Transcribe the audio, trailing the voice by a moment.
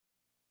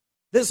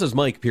This is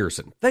Mike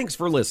Pearson. Thanks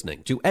for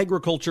listening to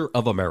Agriculture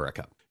of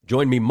America.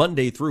 Join me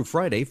Monday through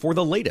Friday for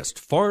the latest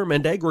farm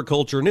and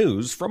agriculture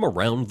news from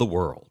around the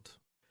world.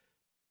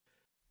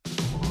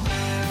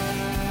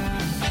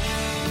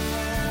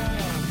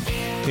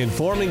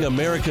 Informing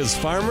America's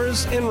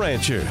farmers and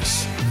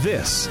ranchers.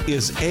 This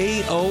is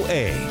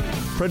AOA,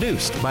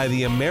 produced by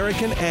the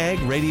American Ag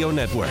Radio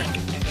Network.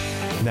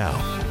 Now,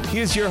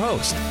 here's your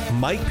host,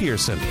 Mike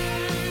Pearson.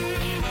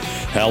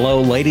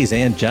 Hello, ladies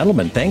and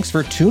gentlemen. Thanks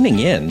for tuning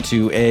in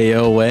to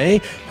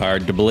AOA.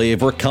 Hard to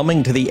believe we're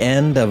coming to the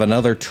end of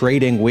another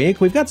trading week.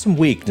 We've got some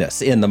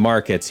weakness in the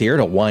markets here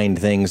to wind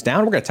things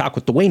down. We're going to talk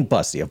with Dwayne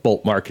Bussey of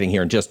Bolt Marketing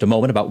here in just a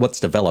moment about what's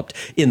developed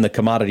in the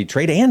commodity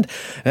trade and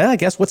I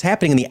guess what's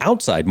happening in the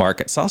outside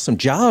market. Saw some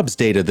jobs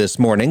data this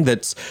morning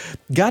that's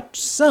got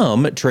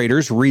some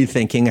traders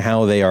rethinking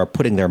how they are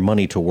putting their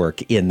money to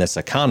work in this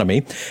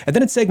economy. And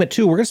then in segment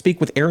 2, we're going to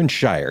speak with Aaron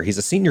Shire. He's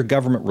a senior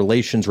government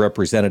relations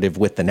representative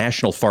with the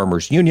National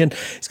Farmers Union.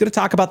 He's going to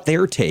talk about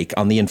their take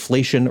on the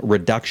Inflation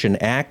Reduction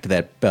Act,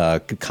 that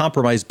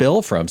compromise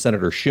bill from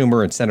Senator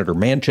Schumer and Senator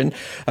Manchin.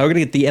 We're going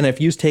to get the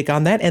NFU's take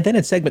on that. And then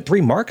in segment 3,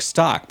 Mark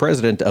Stock,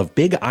 president of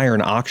Big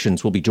Iron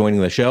Auctions, will be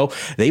joining the show.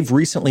 They've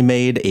recently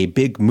made a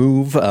big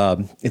move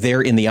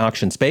there in the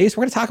auction space.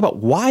 We're going to talk about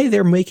why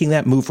they're making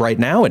that move right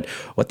now and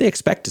what they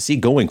expect to see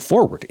going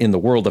forward in the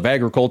world of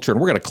agriculture.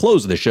 And we're going to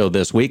close the show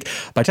this week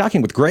by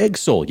talking with Greg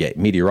Solier,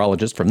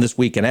 meteorologist from This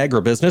Week in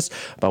Agribusiness,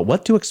 about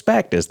what to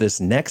expect as this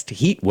next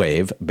heat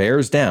wave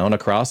bears down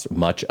across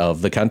much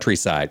of the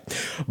countryside.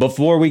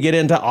 Before we get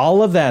into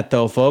all of that,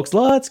 though, folks,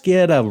 let's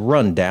get a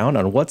rundown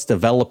on what's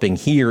developing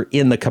here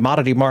in the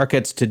commodity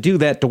markets. To do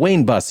that,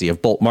 Dwayne Bussey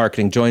of Bolt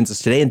Marketing joins us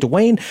today. And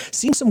Dwayne,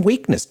 seeing some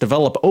weakness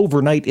develop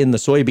overnight in the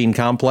soybean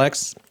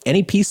complex.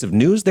 Any piece of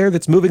news there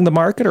that's moving the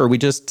market, or are we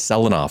just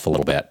selling off a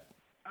little bit?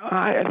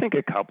 I think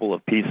a couple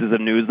of pieces of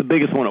news. The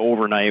biggest one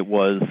overnight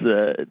was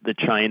the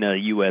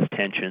China-U.S.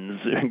 tensions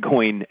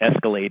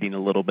escalating a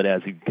little bit,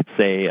 as you could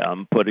say,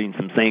 putting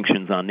some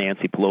sanctions on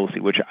Nancy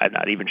Pelosi, which I'm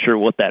not even sure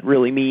what that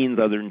really means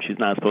other than she's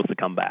not supposed to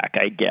come back,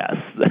 I guess.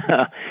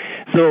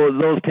 So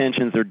those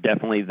tensions are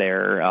definitely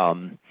there.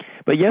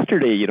 But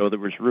yesterday, there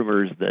was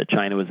rumors that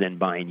China was in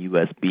buying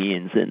U.S.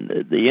 beans,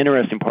 and the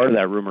interesting part of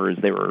that rumor is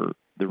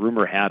the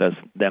rumor had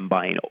them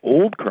buying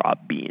old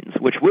crop beans,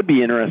 which would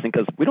be interesting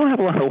because we don't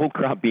have a lot of old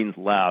crop beans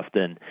left,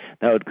 and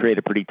that would create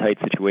a pretty tight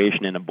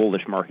situation in a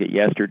bullish market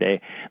yesterday.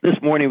 This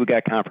morning, we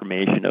got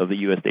confirmation of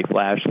the USDA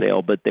flash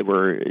sale, but they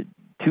were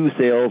two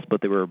sales,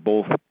 but they were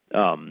both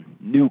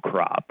new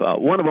crop.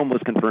 One of them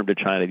was confirmed to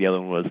China, the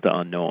other one was to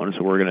unknown,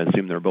 so we're going to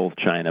assume they're both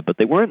China, but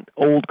they weren't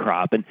old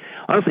crop. And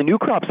honestly, new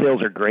crop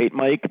sales are great,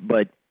 Mike,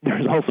 but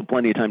there's also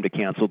plenty of time to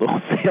cancel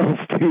those sales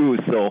too,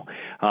 so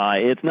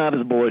it's not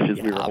as bullish as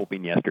we were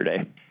hoping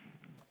yesterday.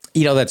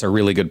 That's a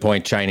really good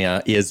point.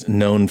 China is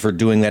known for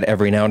doing that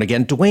every now and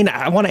again. Dwayne,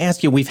 I want to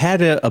ask you, we've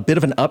had a bit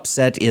of an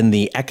upset in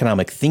the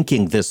economic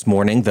thinking this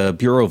morning. The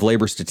Bureau of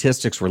Labor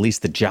Statistics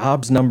released the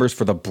jobs numbers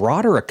for the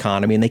broader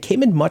economy, and they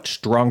came in much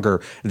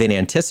stronger than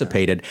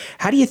anticipated.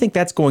 How do you think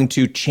that's going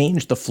to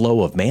change the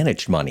flow of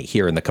managed money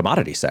here in the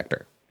commodity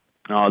sector?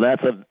 Oh,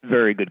 that's a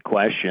very good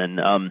question.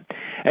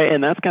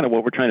 And that's kind of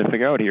what we're trying to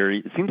figure out here.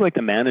 It seems like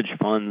the managed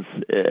funds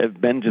have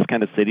been just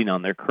kind of sitting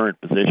on their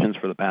current positions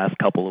for the past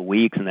couple of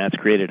weeks, and that's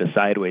created a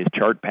sideways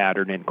chart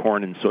pattern in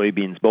corn and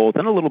soybeans both,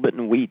 and a little bit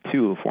in wheat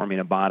too, forming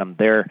a bottom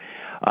there.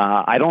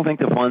 I don't think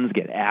the funds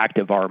get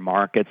active our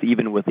markets,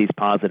 even with these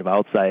positive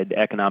outside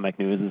economic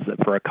news,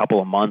 for a couple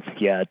of months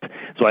yet.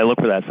 So I look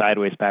for that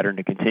sideways pattern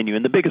to continue.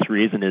 And the biggest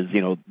reason is,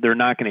 they're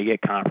not going to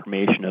get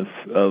confirmation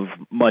of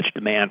much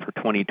demand for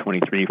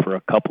 2023 for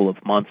a couple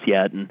of months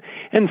yet.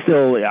 And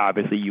still,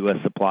 obviously,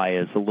 U.S. supply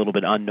is a little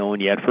bit unknown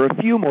yet for a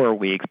few more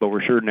weeks, but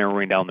we're sure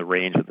narrowing down the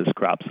range of this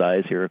crop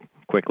size here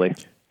quickly.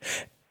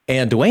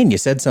 And Dwayne, you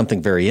said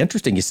something very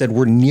interesting. You said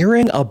we're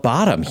nearing a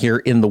bottom here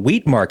in the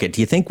wheat market.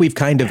 Do you think we've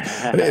kind of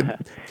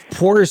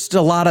forced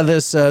a lot of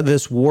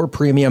this war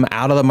premium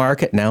out of the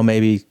market? Now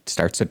maybe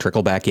starts to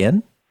trickle back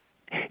in?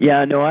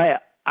 Yeah, no,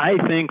 I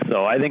think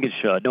so. I think it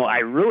should. No, I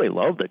really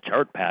love the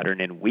chart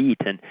pattern in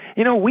wheat. And,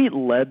 wheat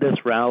led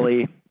this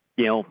rally,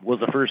 was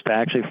the first to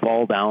actually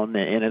fall down.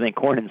 And I think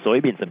corn and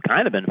soybeans have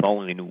kind of been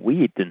following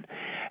wheat.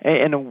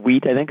 And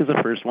wheat, I think, is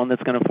the first one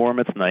that's going to form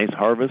its nice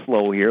harvest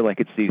low here like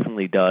it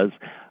seasonally does.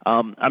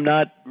 I'm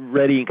not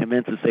ready and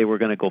convinced to say we're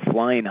going to go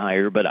flying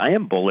higher, but I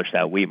am bullish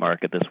that wheat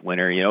market this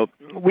winter.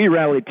 We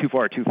rallied too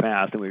far too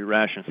fast and we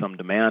rationed some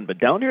demand, but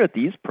down here at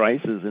these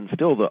prices and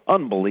still the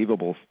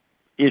unbelievable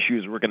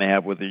issues we're going to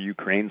have with the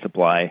Ukraine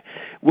supply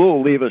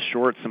will leave us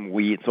short some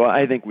wheat. So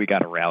I think we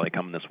got a rally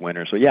coming this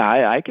winter. So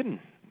yeah, I can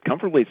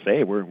comfortably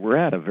say we're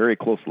at a very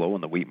close low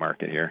in the wheat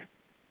market here.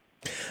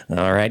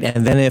 All right.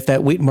 And then if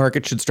that wheat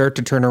market should start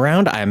to turn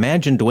around, I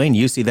imagine, Dwayne,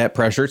 you see that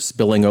pressure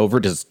spilling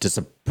over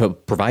to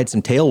provide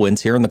some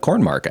tailwinds here in the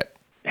corn market.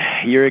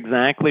 You're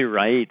exactly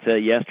right.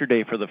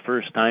 Yesterday, for the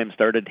first time,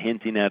 started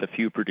hinting at a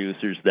few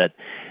producers that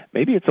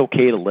maybe it's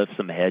okay to lift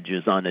some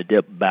hedges on a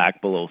dip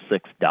back below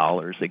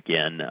 $6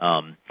 again.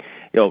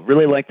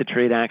 really liked the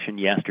trade action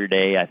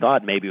yesterday. I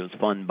thought maybe it was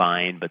fun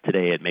buying, but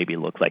today it maybe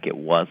looks like it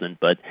wasn't.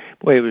 But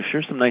boy, it was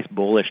sure some nice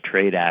bullish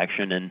trade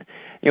action. And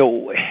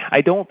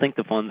I don't think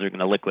the funds are going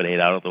to liquidate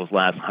out of those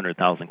last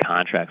 100,000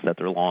 contracts that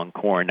they're long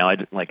corn. Now,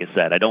 like I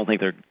said, I don't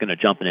think they're going to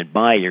jump in and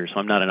buy here, so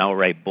I'm not an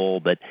outright bull.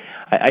 But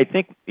I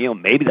think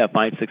maybe that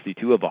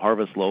 562 of a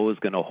harvest low is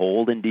going to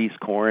hold in D's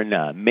corn.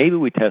 Maybe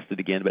we test it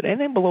again, but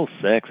anything below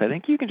 6, I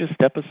think you can just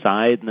step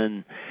aside, and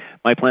then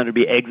my plan would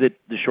be exit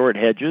the short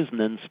hedges and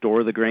then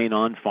store the grain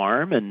on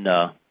farm and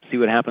see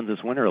what happens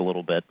this winter a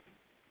little bit.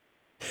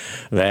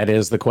 That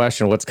is the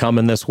question. What's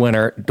coming this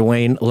winter?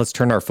 Dwayne, let's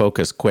turn our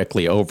focus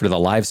quickly over to the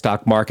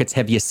livestock markets.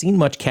 Have you seen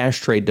much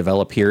cash trade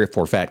develop here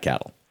for fat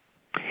cattle?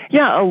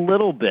 Yeah, a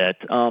little bit.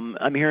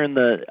 I'm hearing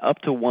the up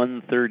to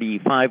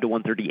 135 to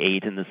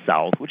 138 in the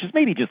south, which is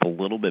maybe just a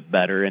little bit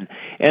better, and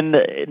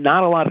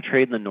not a lot of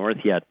trade in the north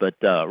yet, but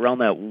around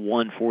that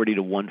 140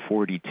 to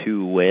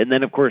 142, and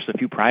then of course a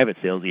few private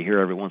sales you hear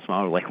every once in a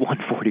while, like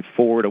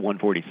 144 to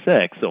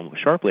 146, so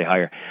sharply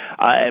higher.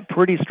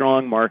 Pretty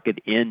strong market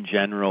in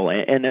general,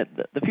 and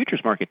the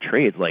futures market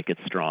trades like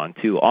it's strong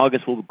too.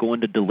 August will go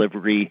into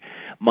delivery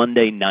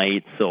Monday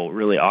night, so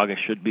really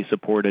August should be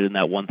supported in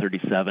that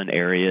 137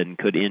 area and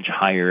could inch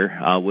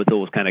higher with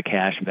those kind of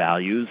cash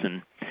values,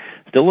 and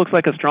still looks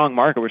like a strong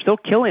market. We're still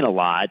killing a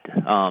lot,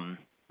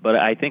 but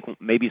I think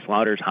maybe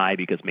slaughter's high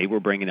because maybe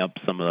we're bringing up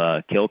some of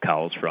the kill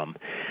cows from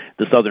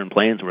the southern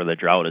plains where the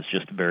drought is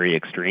just very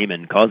extreme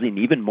and causing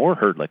even more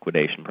herd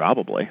liquidation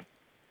probably.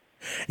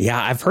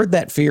 Yeah, I've heard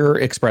that fear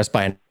expressed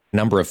by a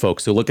number of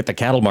folks who look at the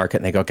cattle market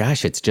and they go,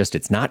 gosh,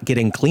 it's not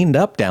getting cleaned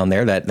up down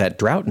there, that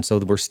drought. And so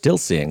we're still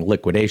seeing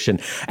liquidation.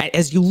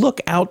 As you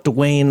look out,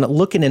 Dwayne,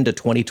 looking into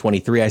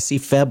 2023, I see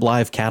Feb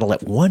live cattle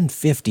at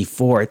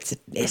 154. It's a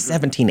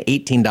 $17,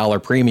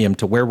 $18 premium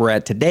to where we're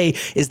at today.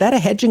 Is that a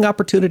hedging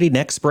opportunity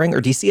next spring,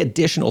 or do you see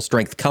additional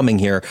strength coming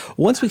here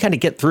once we kind of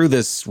get through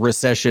this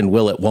recession,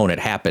 will it, won't it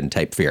happen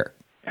type fear?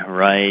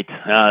 Right.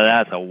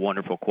 That's a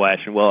wonderful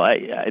question. Well,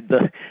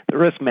 the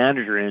risk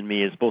manager in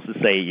me is supposed to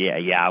say,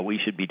 yeah, we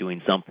should be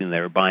doing something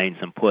there, buying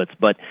some puts.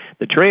 But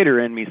the trader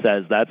in me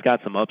says that's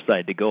got some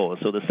upside to go.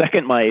 So the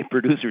second my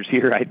producers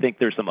here, I think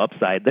there's some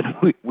upside, then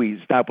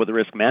we stop with the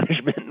risk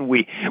management and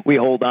we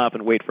hold off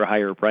and wait for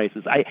higher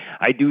prices.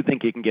 I do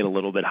think it can get a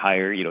little bit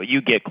higher.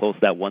 You get close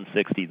to that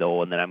 160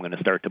 though, and then I'm going to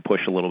start to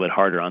push a little bit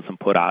harder on some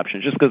put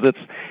options just because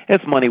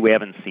it's money we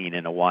haven't seen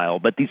in a while.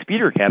 But these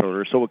feeder cattle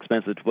are so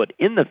expensive to put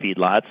in the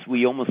feedlots.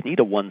 We almost need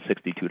a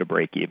 162 to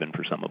break even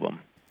for some of them.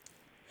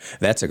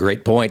 That's a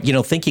great point.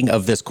 Thinking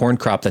of this corn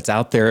crop that's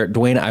out there,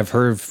 Dwayne, I've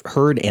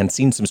heard and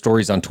seen some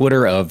stories on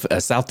Twitter of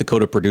South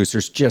Dakota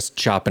producers just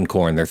chopping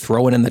corn. They're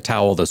throwing in the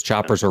towel. Those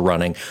choppers are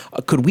running.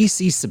 Could we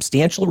see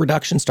substantial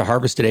reductions to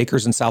harvested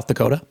acres in South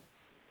Dakota?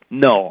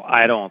 No,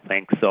 I don't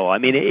think so. I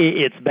mean,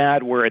 it's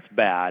bad where it's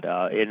bad,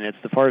 and it's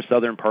the far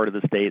southern part of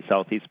the state,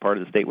 southeast part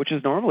of the state, which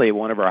is normally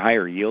one of our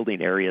higher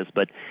yielding areas,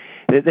 but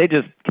they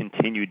just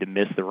continue to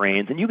miss the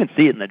rains. And you can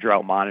see it in the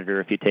drought monitor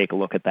if you take a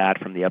look at that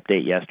from the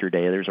update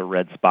yesterday. There's a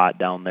red spot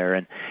down there.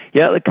 And,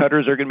 yeah, the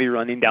cutters are going to be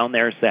running down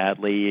there,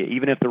 sadly.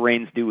 Even if the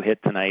rains do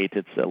hit tonight,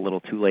 it's a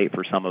little too late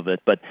for some of it.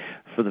 But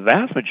for the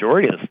vast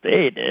majority of the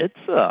state, it's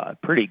a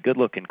pretty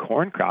good-looking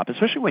corn crop,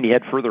 especially when you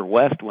head further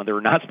west when they're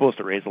not supposed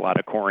to raise a lot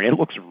of corn. It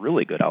looks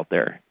really good out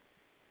there.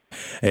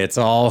 It's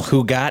all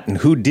who got and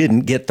who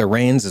didn't get the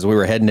rains as we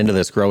were heading into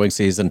this growing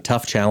season.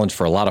 Tough challenge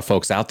for a lot of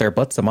folks out there,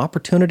 but some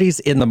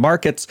opportunities in the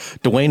markets.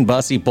 Dwayne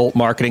Bussey, Bolt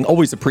Marketing.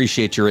 Always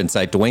appreciate your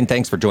insight. Dwayne,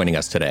 thanks for joining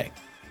us today.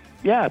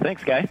 Yeah,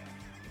 thanks, Guy.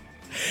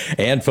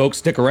 And folks,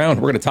 stick around.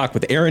 We're going to talk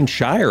with Aaron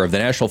Shire of the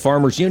National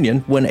Farmers Union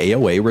when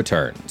AOA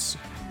returns.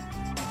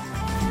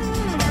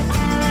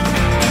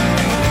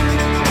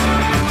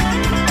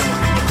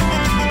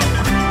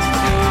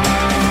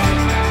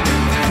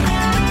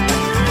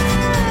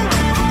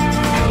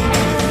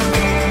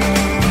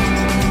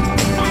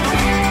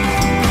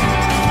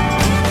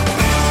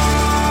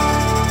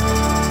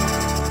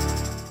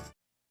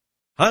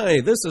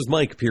 Hi, this is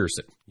Mike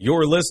Pearson.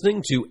 You're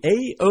listening to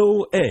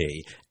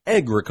AOA,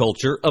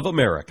 Agriculture of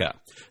America.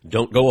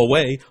 Don't go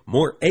away,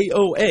 more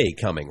AOA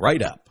coming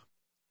right up.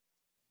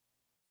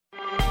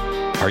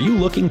 Are you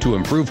looking to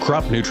improve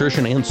crop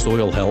nutrition and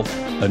soil health?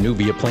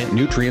 Anuvia Plant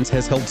Nutrients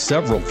has held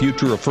several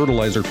Future of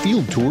Fertilizer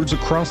field tours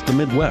across the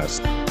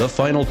Midwest. The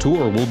final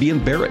tour will be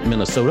in Barrett,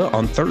 Minnesota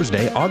on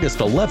Thursday, August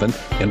 11th,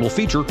 and will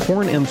feature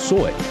corn and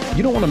soy.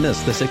 You don't want to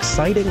miss this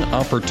exciting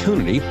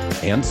opportunity,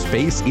 and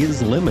space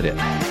is limited.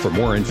 For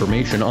more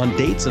information on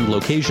dates and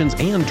locations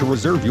and to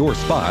reserve your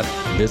spot,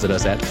 visit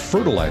us at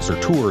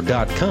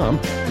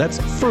fertilizertour.com. That's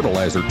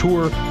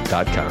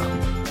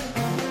fertilizertour.com.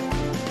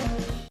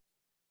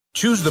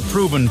 Choose the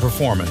proven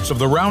performance of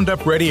the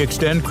Roundup Ready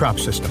Extend crop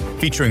system,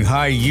 featuring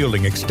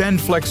high-yielding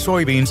Extend Flex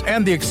soybeans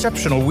and the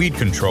exceptional weed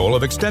control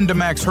of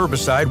XtendiMax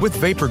herbicide with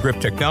Vapor Grip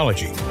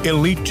technology.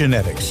 Elite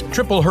genetics,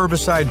 triple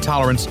herbicide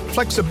tolerance,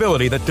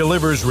 flexibility that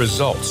delivers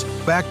results,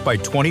 backed by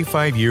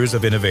 25 years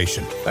of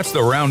innovation. That's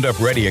the Roundup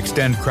Ready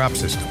Extend crop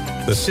system.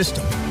 the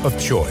system of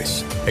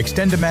choice.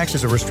 XtendiMax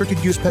is a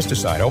restricted-use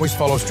pesticide. Always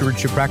follow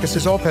stewardship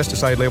practices, all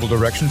pesticide label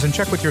directions, and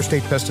check with your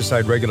state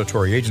pesticide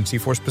regulatory agency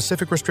for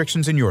specific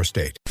restrictions in your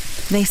state.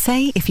 They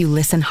say if you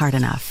listen hard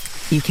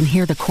enough, you can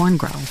hear the corn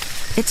grow.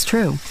 It's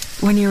true.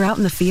 When you're out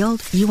in the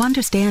field, you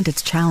understand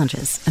its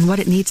challenges and what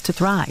it needs to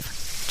thrive.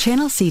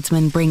 Channel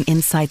Seedsmen bring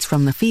insights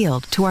from the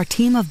field to our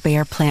team of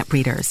Bayer plant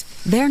breeders.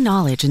 Their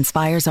knowledge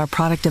inspires our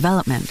product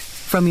development.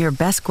 From your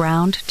best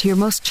ground to your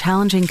most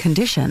challenging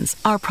conditions,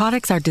 our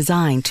products are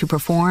designed to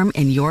perform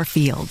in your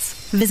fields.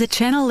 Visit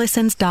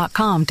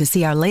channellistens.com to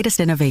see our latest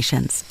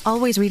innovations.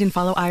 Always read and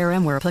follow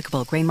IRM where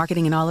applicable, grain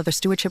marketing and all other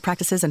stewardship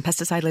practices and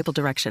pesticide label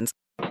directions.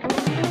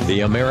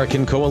 The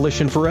American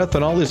Coalition for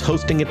Ethanol is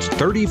hosting its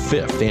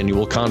 35th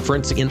annual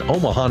conference in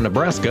Omaha,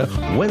 Nebraska,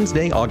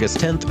 Wednesday, August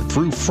 10th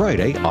through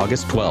Friday,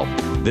 August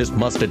 12th. This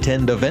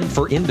must-attend event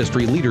for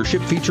industry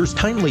leadership features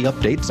timely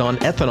updates on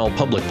ethanol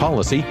public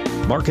policy,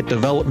 market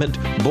development,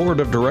 board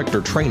of director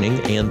training,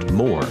 and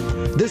more.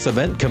 This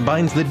event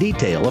combines the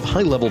detail of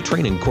high-level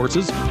training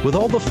courses with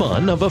all the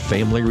fun of a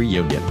family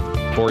reunion.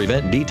 For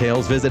event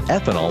details, visit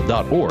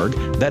ethanol.org.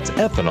 That's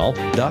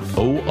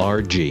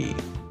ethanol.org.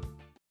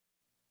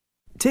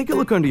 Take a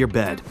look under your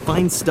bed.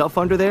 Find stuff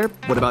under there?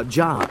 What about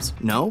jobs?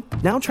 No?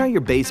 Now try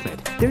your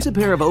basement. There's a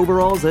pair of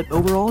overalls that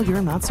overall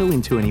you're not so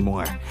into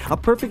anymore. A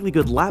perfectly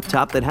good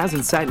laptop that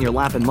hasn't sat in your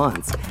lap in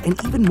months.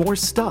 And even more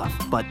stuff,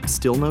 but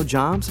still no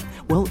jobs?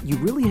 Well, you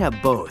really have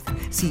both.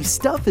 See,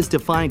 stuff is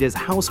defined as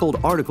household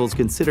articles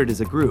considered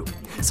as a group.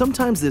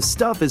 Sometimes this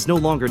stuff is no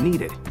longer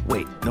needed.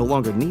 Wait, no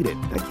longer needed?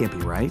 That can't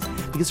be right.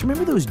 Because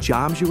remember those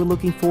jobs you were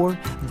looking for?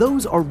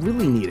 Those are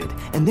really needed,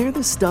 and they're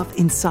the stuff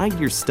inside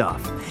your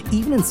stuff.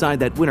 Even inside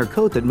that winter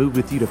coat that moved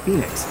with you to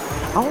Phoenix.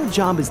 Our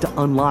job is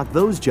to unlock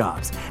those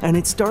jobs, and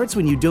it starts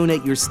when you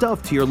donate your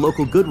stuff to your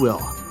local Goodwill.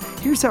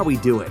 Here's how we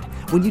do it.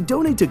 When you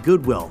donate to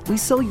Goodwill, we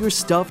sell your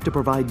stuff to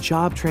provide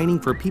job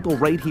training for people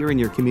right here in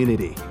your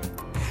community.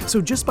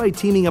 So just by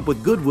teaming up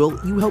with Goodwill,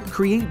 you help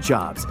create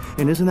jobs.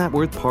 And isn't that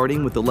worth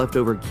parting with the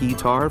leftover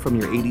keytar from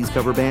your 80s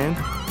cover band?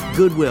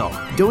 Goodwill.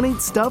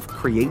 Donate stuff,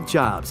 create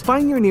jobs.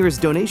 Find your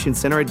nearest donation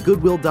center at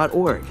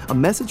goodwill.org. A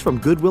message from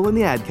Goodwill and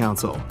the Ad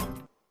Council.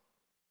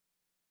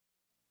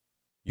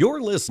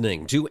 You're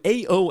listening to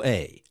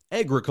AOA,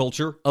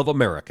 Agriculture of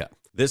America.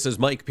 This is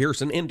Mike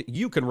Pearson, and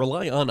you can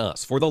rely on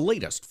us for the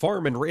latest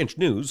farm and ranch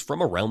news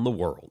from around the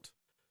world.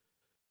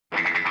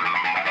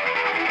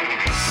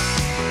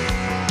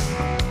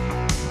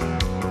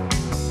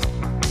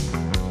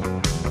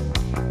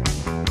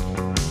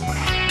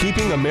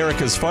 Keeping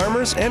America's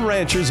farmers and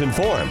ranchers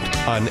informed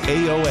on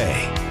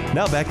AOA.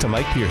 Now back to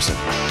Mike Pearson.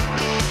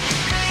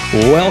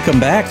 Welcome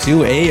back to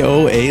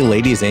AOA,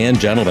 ladies and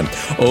gentlemen.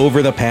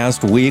 Over the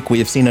past week, we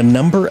have seen a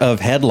number of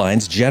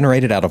headlines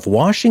generated out of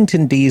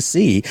Washington,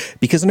 D.C.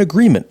 because an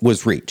agreement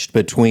was reached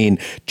between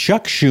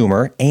Chuck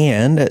Schumer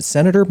and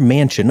Senator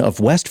Manchin of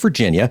West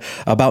Virginia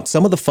about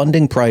some of the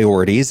funding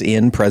priorities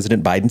in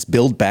President Biden's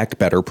Build Back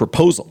Better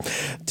proposal.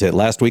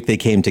 Last week, they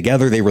came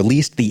together. They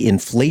released the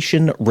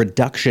Inflation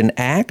Reduction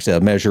Act,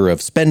 a measure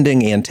of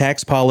spending and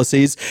tax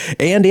policies,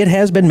 and it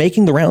has been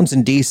making the rounds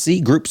in D.C.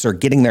 Groups are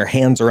getting their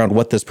hands around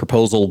what this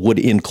proposal would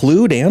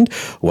include and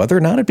whether or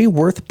not it'd be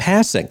worth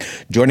passing.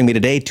 Joining me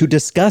today to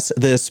discuss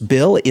this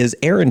bill is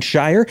Aaron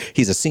Shire.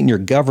 He's a senior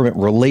government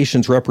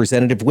relations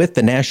representative with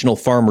the National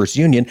Farmers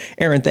Union.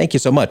 Aaron, thank you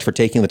so much for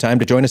taking the time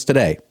to join us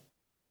today.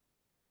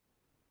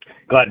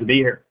 Glad to be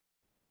here.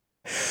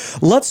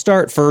 Let's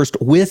start first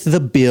with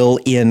the bill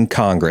in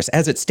Congress.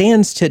 As it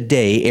stands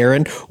today,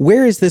 Aaron,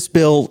 where is this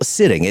bill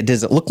sitting?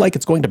 Does it look like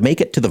it's going to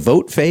make it to the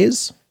vote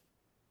phase?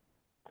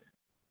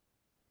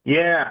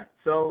 Yeah,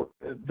 so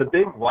the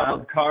big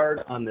wild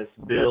card on this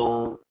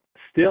bill,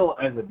 still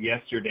as of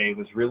yesterday,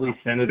 was really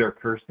Senator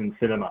Kyrsten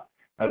Sinema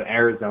of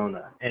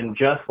Arizona. And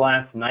just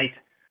last night,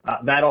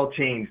 that all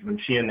changed when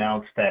she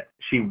announced that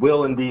she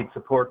will indeed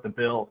support the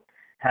bill,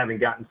 having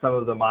gotten some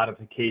of the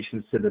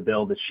modifications to the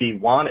bill that she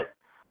wanted.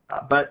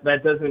 But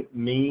that doesn't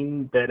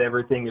mean that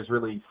everything is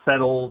really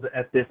settled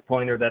at this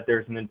point or that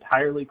there's an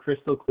entirely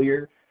crystal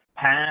clear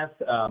path.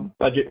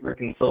 Budget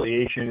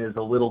reconciliation is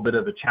a little bit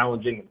of a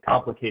challenging and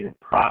complicated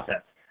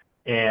process,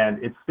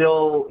 and it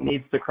still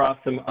needs to cross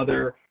some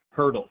other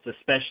hurdles,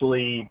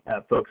 especially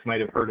folks might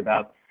have heard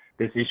about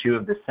this issue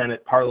of the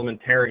Senate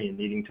parliamentarian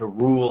needing to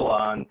rule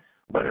on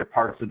whether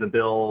parts of the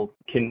bill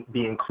can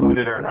be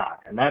included or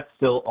not, and that's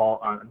still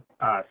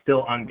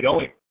still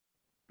ongoing.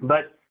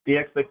 But the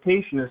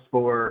expectation is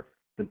for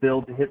the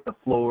bill to hit the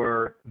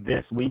floor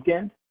this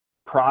weekend,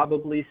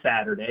 probably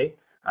Saturday.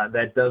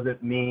 That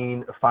doesn't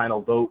mean a final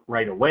vote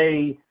right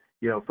away.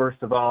 First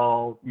of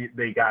all,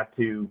 they got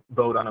to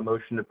vote on a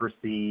motion to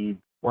proceed.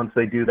 Once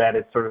they do that,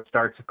 it sort of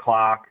starts a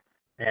clock,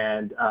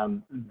 and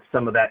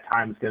some of that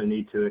time is going to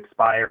need to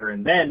expire.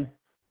 And then,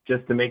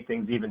 just to make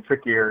things even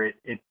trickier,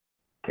 it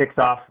kicks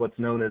off what's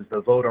known as the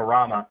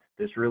vote-a-rama,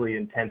 this really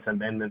intense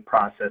amendment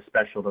process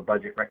special to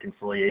budget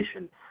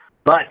reconciliation.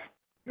 But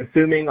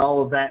assuming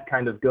all of that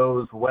kind of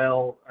goes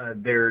well,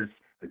 there's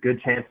a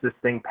good chance this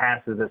thing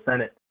passes the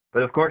Senate.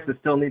 But of course, it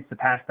still needs to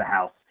pass the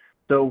House.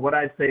 So what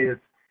I'd say is,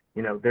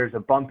 there's a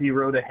bumpy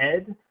road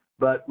ahead,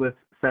 but with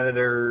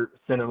Senator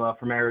Sinema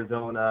from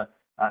Arizona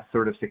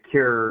sort of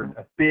secured,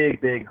 a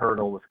big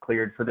hurdle was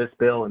cleared for this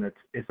bill, and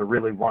it's a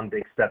really one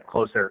big step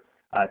closer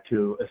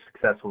to a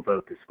successful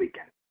vote this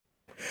weekend.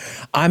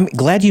 I'm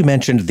glad you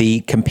mentioned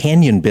the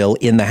companion bill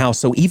in the House.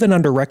 So even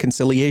under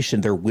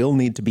reconciliation, there will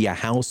need to be a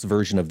House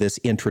version of this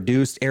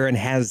introduced. Aaron,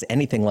 has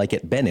anything like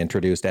it been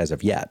introduced as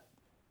of yet?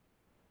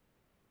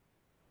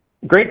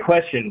 Great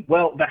question.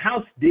 Well, the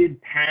House did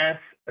pass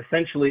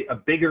essentially a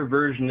bigger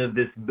version of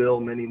this bill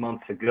many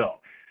months ago.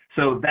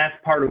 So that's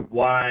part of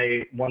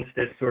why once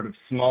this sort of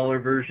smaller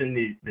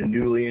version, the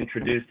newly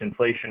introduced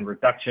Inflation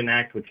Reduction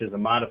Act, which is a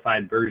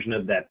modified version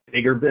of that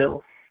bigger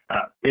bill,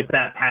 if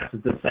that passes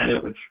the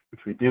Senate, which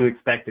we do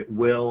expect it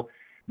will,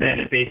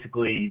 then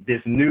basically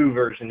this new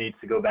version needs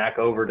to go back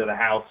over to the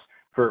House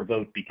for a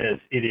vote because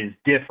it is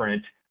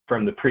different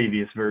from the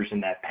previous version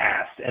that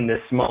passed. And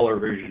this smaller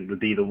version would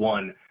be the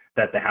one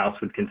that the House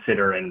would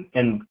consider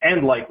and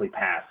likely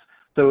pass.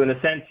 So in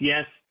a sense,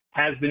 yes,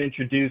 has been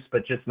introduced,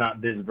 but just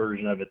not this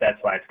version of it. That's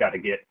why it's got to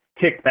get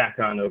kicked back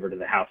on over to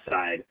the House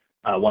side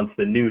once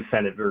the new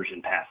Senate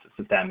version passes,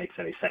 if that makes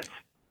any sense.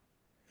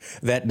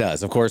 That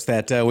does. Of course,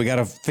 that we got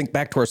to think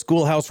back to our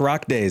schoolhouse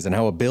rock days and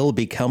how a bill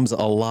becomes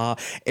a law.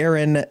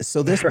 Aaron,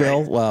 so this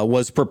bill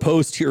was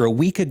proposed here a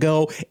week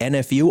ago.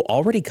 NFU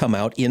already come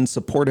out in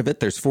support of it.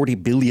 There's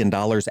 $40 billion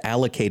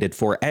allocated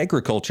for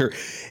agriculture.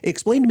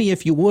 Explain to me,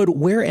 if you would,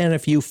 where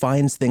NFU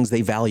finds things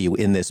they value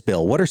in this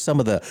bill. What are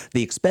some of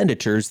the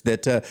expenditures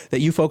that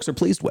you folks are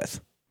pleased with?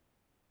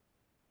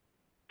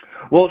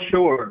 Well,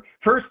 sure.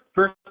 First,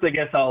 I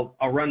guess I'll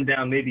run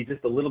down maybe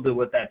just a little bit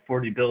what that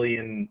 $40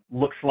 billion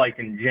looks like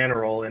in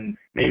general, and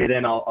maybe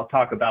then I'll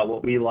talk about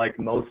what we like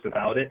most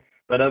about it.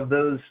 But of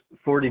those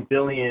 $40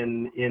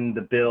 billion in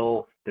the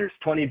bill, there's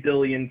 $20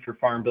 billion for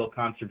Farm Bill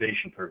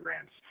conservation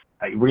programs.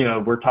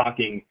 We're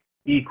talking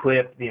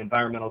EQIP, the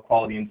Environmental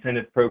Quality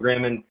Incentive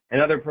Program,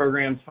 and other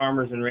programs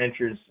farmers and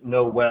ranchers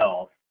know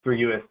well through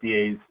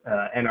USDA's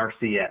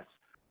NRCS.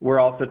 We're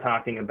also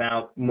talking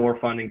about more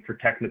funding for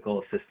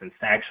technical assistance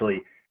to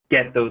actually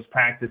get those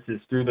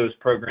practices through those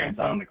programs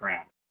on the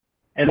ground.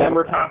 And then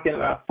we're talking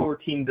about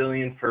 $14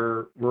 billion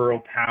for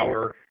rural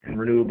power and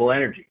renewable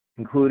energy,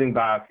 including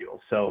biofuels.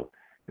 So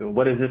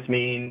what does this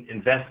mean?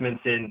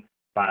 Investments in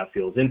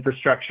biofuels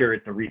infrastructure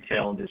at the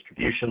retail and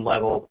distribution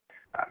level,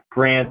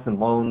 grants and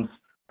loans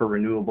for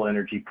renewable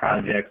energy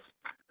projects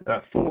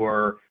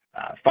for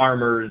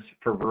farmers,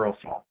 for rural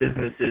small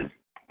businesses,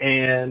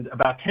 and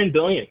about $10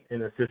 billion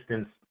in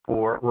assistance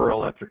for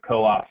rural electric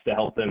co-ops to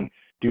help them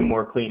do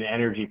more clean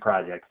energy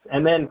projects.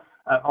 And then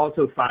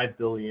also $5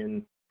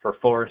 billion for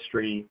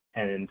forestry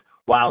and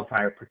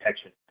wildfire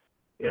protection.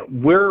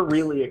 We're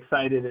really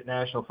excited at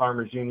National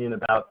Farmers Union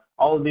about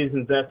all of these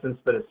investments,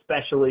 but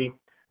especially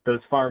those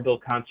Farm Bill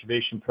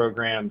conservation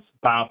programs,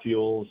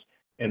 biofuels,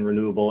 and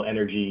renewable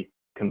energy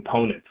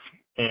components.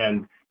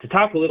 And to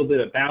talk a little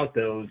bit about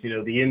those,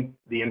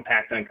 the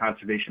impact on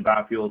conservation,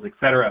 biofuels, et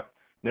cetera,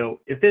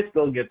 if this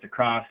bill gets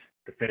across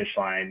the finish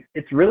line,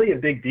 it's really a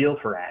big deal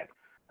for ag.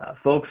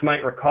 Folks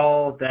might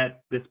recall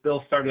that this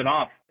bill started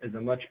off as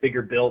a much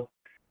bigger bill,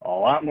 a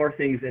lot more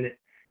things in it,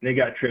 and they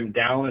got trimmed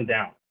down and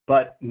down.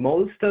 But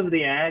most of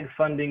the ag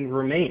funding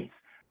remains.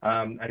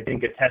 I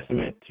think a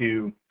testament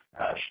to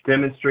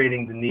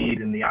demonstrating the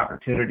need and the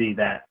opportunity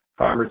that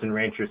farmers and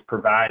ranchers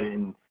provide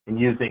in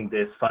using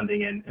this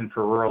funding and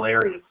for rural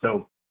areas.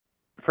 So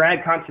for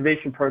ag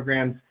conservation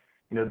programs,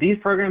 these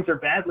programs are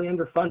badly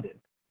underfunded.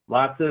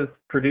 Lots of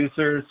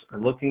producers are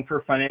looking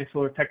for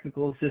financial or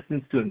technical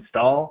assistance to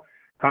install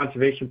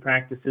conservation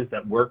practices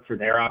that work for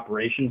their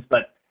operations,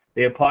 but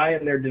they apply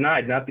and they're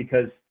denied, not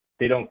because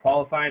they don't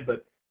qualify,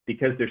 but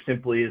because there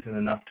simply isn't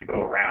enough to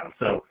go around.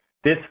 So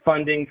this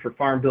funding for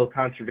Farm Bill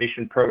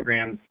conservation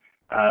programs,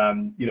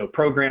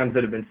 programs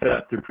that have been set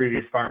up through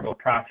previous Farm Bill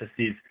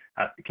processes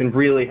can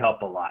really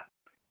help a lot.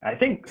 I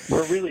think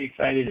we're really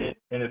excited at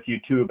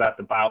NFU too about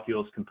the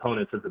biofuels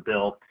components of the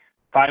bill.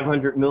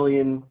 $500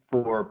 million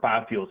for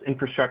biofuels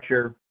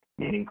infrastructure,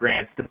 meaning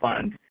grants to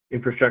fund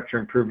infrastructure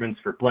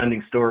improvements for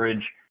blending,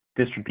 storage,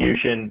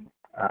 distribution.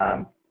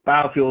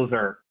 Biofuels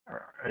are,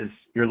 as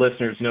your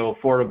listeners know,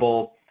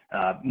 affordable,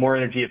 more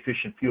energy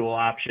efficient fuel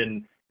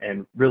option,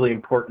 and really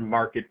important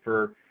market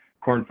for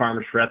corn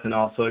farmers for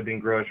ethanol, soybean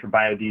growers for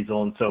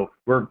biodiesel. And so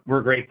we're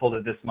grateful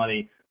that this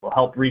money will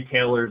help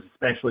retailers,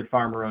 especially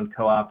farmer-owned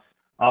co-ops,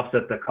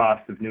 offset the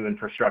cost of new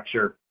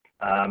infrastructure.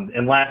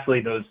 And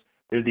lastly, there's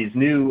these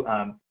new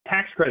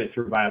tax credits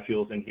for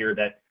biofuels in here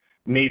that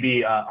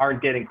maybe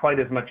aren't getting quite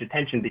as much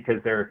attention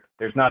because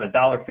there's not a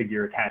dollar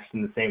figure attached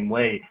in the same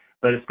way,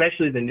 but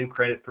especially the new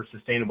credit for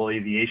sustainable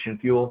aviation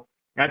fuel.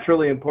 That's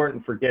really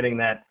important for getting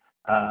that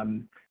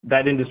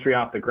industry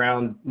off the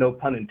ground, no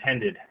pun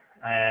intended,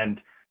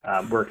 and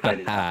we're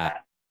excited about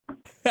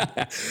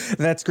that.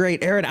 That's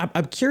great. Aaron,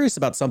 I'm curious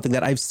about something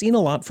that I've seen a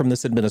lot from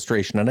this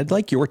administration, and I'd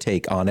like your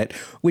take on it,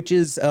 which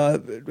is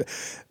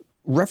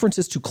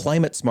references to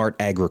climate smart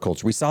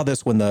agriculture. We saw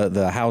this when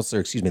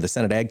the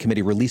Senate Ag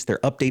Committee released their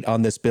update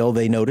on this bill.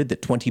 They noted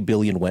that $20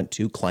 billion went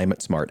to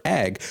climate smart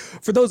ag.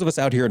 For those of us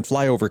out here in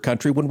flyover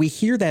country, when we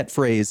hear that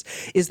phrase,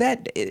 is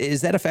that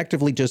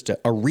effectively just a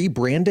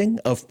rebranding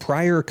of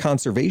prior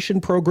conservation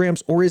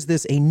programs, or is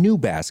this a new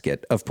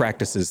basket of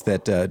practices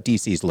that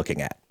DC is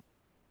looking at?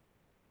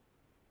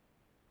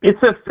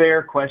 It's a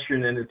fair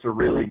question, and it's a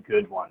really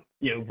good one.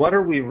 What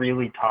are we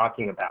really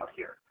talking about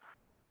here?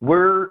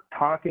 We're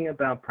talking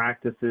about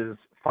practices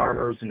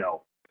farmers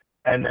know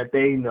and that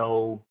they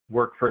know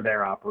work for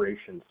their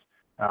operations.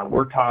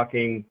 We're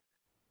talking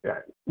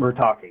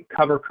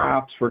cover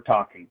crops, we're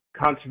talking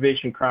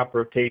conservation crop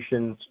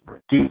rotations,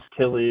 reduced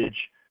tillage,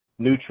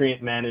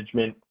 nutrient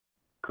management,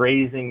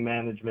 grazing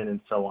management, and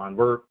so on.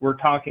 We're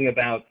talking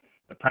about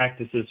the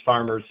practices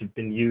farmers have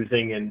been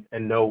using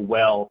and know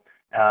well.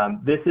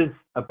 This is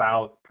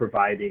about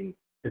providing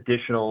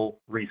additional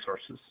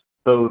resources,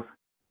 both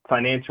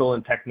financial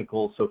and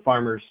technical, so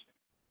farmers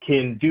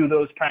can do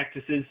those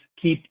practices,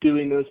 keep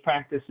doing those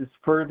practices,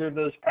 further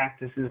those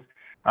practices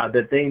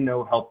that they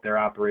know help their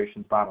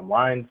operations' bottom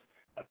lines,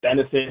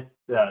 benefit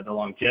the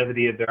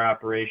longevity of their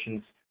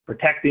operations,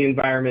 protect the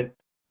environment,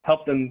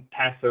 help them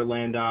pass their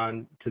land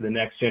on to the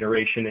next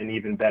generation in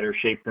even better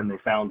shape than they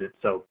found it.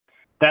 So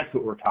that's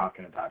what we're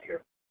talking about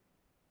here.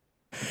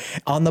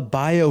 On the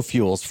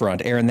biofuels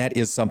front, Aaron, that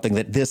is something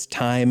that this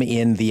time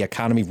in the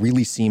economy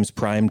really seems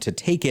primed to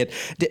take it.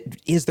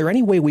 Is there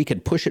any way we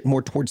could push it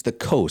more towards the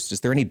coast?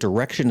 Is there any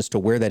direction as to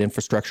where that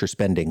infrastructure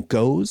spending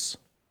goes?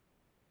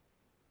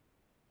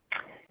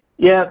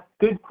 Yeah,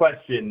 good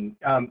question.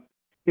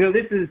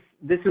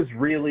 This is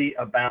really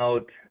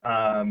about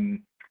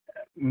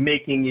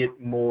making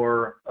it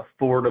more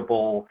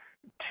affordable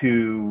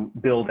to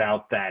build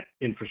out that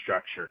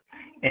infrastructure.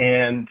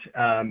 And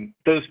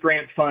those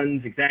grant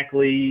funds,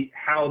 exactly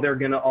how they're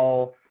going to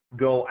all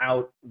go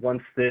out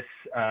once if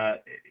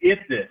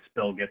this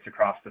bill gets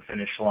across the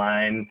finish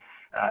line,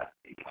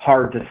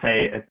 hard to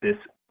say at this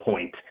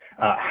point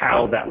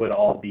how that would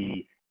all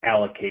be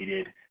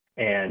allocated.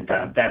 And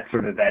that's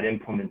sort of that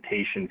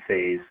implementation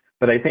phase.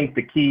 But I think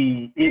the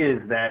key is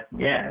that,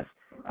 yes,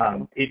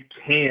 it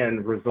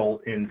can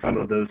result in some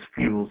of those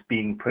fuels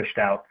being pushed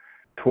out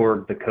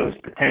toward the coast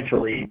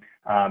potentially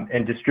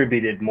and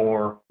distributed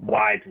more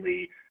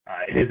widely.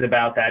 It is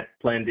about that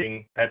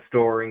blending, that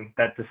storing,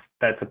 that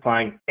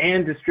supplying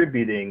and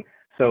distributing.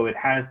 So it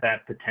has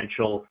that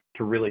potential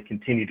to really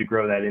continue to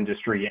grow that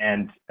industry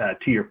and,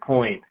 to your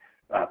point,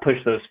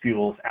 push those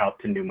fuels out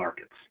to new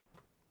markets.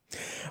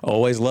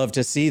 Always love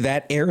to see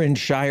that. Aaron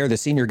Shire, the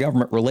Senior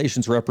Government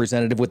Relations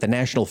Representative with the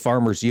National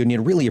Farmers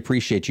Union. Really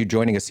appreciate you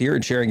joining us here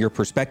and sharing your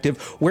perspective.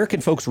 Where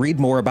can folks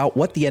read more about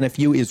what the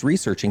NFU is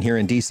researching here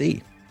in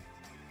D.C.?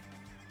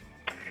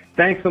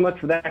 Thanks so much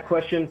for that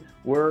question.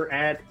 We're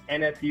at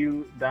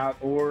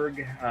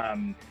nfu.org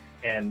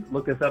and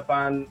look us up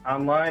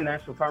online,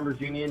 National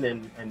Farmers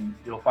Union, and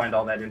you'll find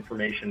all that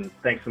information.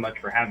 Thanks so much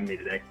for having me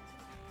today.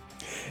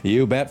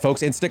 You bet,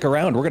 folks. And stick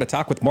around. We're going to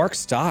talk with Mark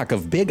Stock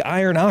of Big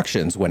Iron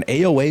Auctions when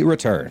AOA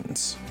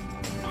returns.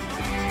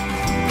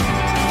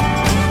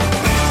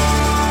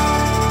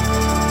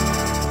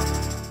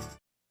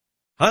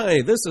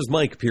 Hi, this is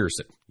Mike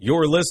Pearson.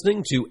 You're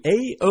listening to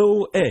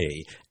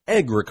AOA,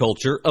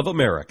 Agriculture of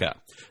America.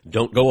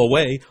 Don't go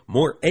away.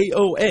 More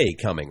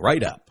AOA coming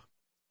right up.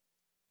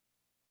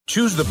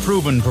 Choose the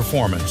proven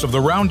performance of the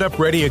Roundup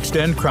Ready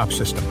Extend crop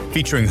system,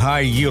 featuring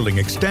high-yielding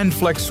Extend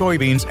Flex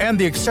soybeans and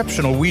the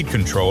exceptional weed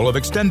control of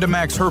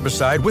XtendiMax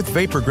herbicide with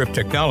Vapor Grip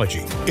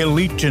technology.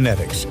 Elite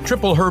genetics,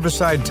 triple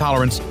herbicide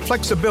tolerance,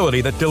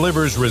 flexibility that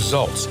delivers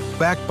results,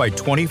 backed by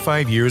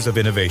 25 years of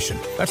innovation.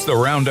 That's the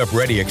Roundup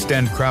Ready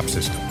Extend crop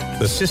system,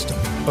 the system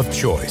of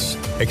choice.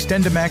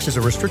 XtendiMax is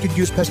a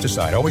restricted-use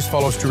pesticide. Always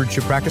follow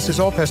stewardship practices,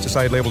 all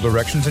pesticide label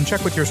directions, and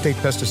check with your state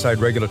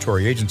pesticide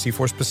regulatory agency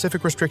for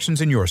specific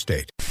restrictions in your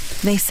state.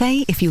 They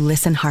say if you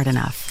listen hard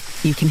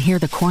enough, you can hear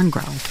the corn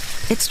grow.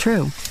 It's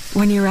true.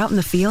 When you're out in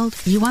the field,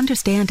 you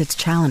understand its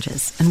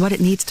challenges and what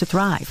it needs to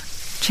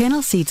thrive.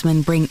 Channel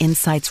Seedsmen bring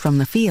insights from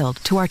the field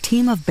to our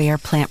team of Bayer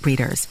plant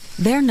breeders.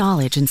 Their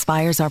knowledge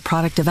inspires our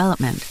product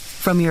development.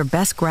 From your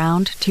best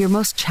ground to your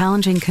most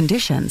challenging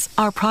conditions,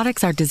 our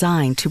products are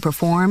designed to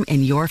perform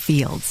in your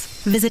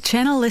fields. Visit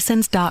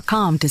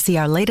channellistens.com to see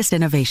our latest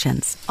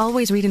innovations.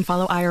 Always read and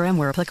follow IRM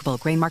where applicable,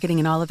 grain marketing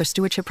and all other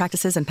stewardship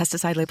practices and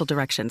pesticide label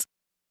directions.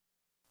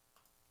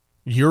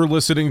 You're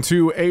listening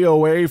to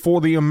AOA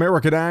for the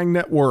American Ag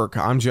Network.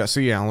 I'm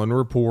Jesse Allen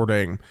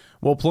reporting.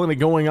 Well, plenty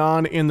going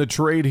on in the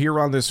trade here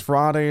on this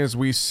Friday as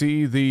we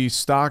see the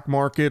stock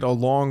market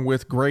along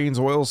with grains,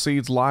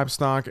 oilseeds,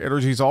 livestock,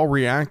 energies all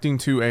reacting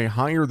to a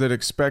higher than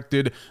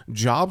expected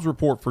jobs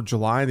report for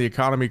July. The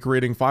economy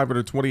creating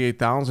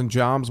 528,000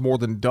 jobs, more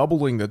than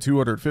doubling the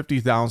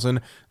 250,000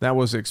 that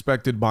was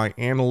expected by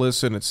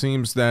analysts. And it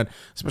seems that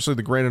especially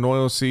the grain and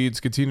oilseeds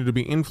continue to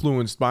be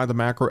influenced by the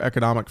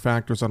macroeconomic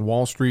factors on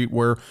Wall Street,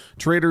 where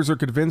traders are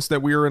convinced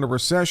that we are in a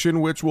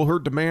recession, which will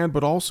hurt demand,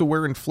 but also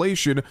where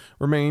inflation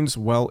remains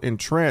seems well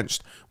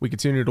entrenched. We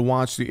continue to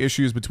watch the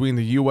issues between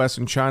the U.S.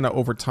 and China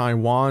over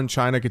Taiwan.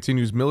 China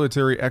continues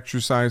military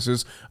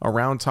exercises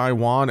around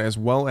Taiwan, as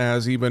well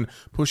as even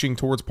pushing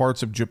towards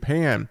parts of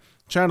Japan.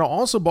 China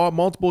also bought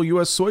multiple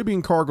U.S.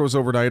 soybean cargoes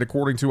overnight,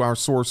 according to our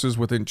sources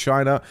within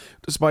China.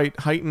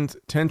 Despite heightened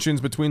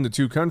tensions between the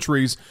two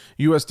countries,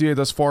 USDA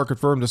thus far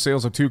confirmed the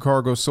sales of 2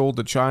 cargoes sold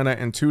to China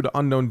and 2 to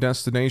unknown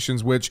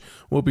destinations, which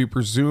will be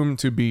presumed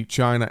to be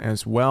China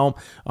as well.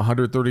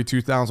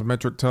 132,000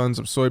 metric tons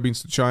of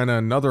soybeans to China,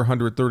 another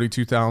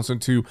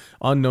 132,000 to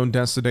unknown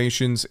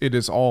destinations. It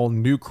is all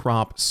new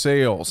crop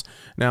sales.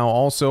 Now,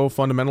 also,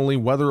 fundamentally,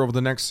 weather over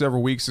the next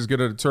several weeks is going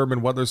to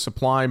determine whether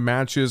supply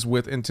matches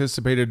with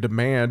anticipated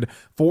demand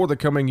for the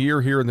coming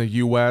year here in the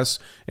U.S.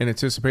 An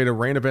anticipated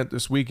rain event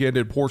this weekend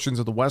in portions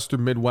of the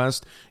western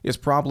Midwest is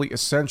probably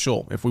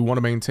essential if we want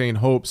to maintain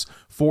hopes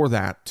for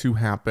that to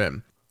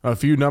happen. A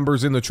few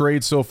numbers in the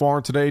trade so far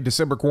today.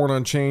 December corn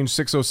unchanged,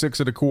 606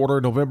 at a quarter.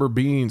 November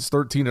beans,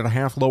 13 and a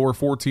half lower,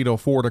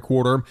 1404 at a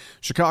quarter.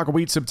 Chicago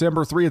wheat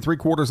September, 3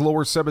 3/4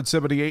 lower,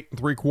 778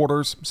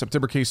 3/4.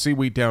 September KC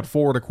wheat down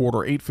 4 and a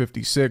quarter,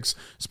 856.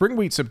 Spring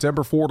wheat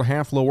September, 4 and a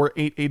half lower,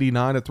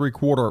 889 at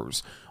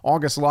 3/4.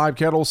 August live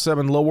cattle,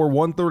 7 lower,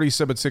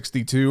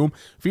 137.62.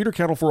 Feeder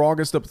cattle for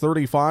August up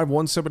 35,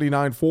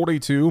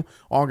 179.42.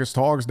 August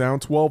hogs down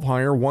 12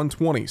 higher,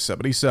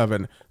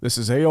 120.77. This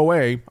is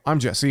AOA. I'm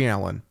Jesse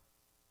Allen.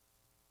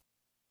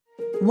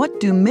 What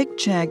do Mick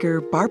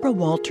Jagger, Barbara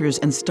Walters,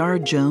 and Star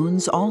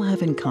Jones all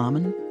have in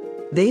common?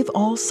 They've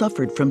all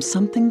suffered from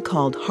something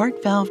called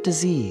heart valve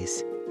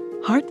disease.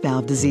 Heart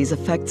valve disease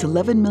affects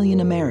 11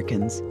 million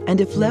Americans, and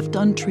if left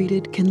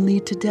untreated, can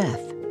lead to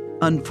death.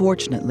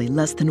 Unfortunately,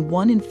 less than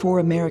 1 in 4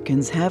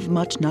 Americans have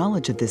much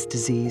knowledge of this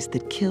disease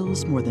that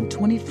kills more than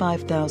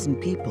 25,000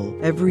 people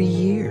every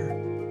year.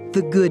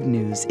 The good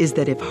news is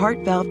that if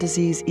heart valve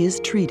disease is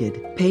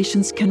treated,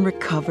 patients can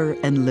recover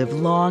and live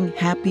long,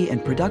 happy,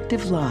 and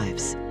productive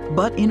lives.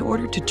 But in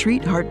order to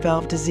treat heart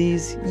valve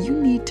disease, you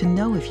need to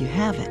know if you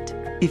have it.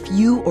 If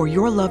you or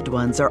your loved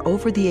ones are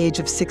over the age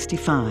of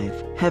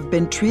 65, have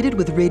been treated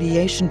with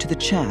radiation to the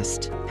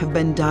chest, have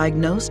been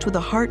diagnosed with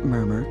a heart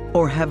murmur,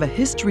 or have a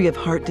history of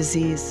heart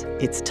disease,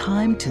 it's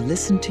time to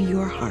listen to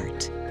your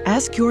heart.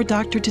 Ask your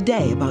doctor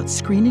today about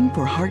screening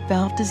for heart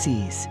valve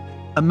disease.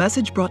 A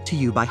message brought to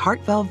you by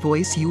Heart Valve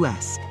Voice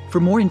US. For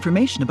more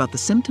information about the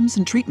symptoms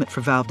and treatment for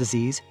valve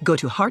disease, go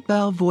to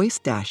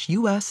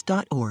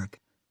heartvalvevoice-us.org.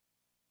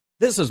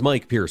 This is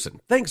Mike Pearson.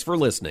 Thanks for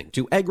listening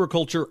to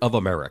Agriculture of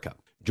America.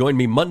 Join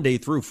me Monday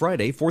through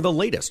Friday for the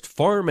latest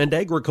farm and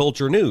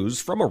agriculture news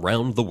from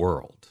around the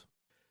world.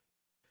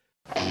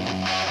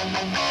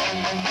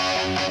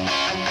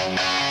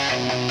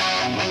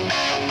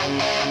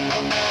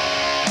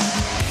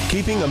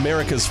 Keeping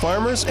America's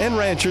farmers and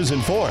ranchers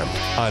informed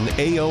on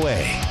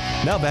AOA.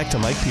 Now back to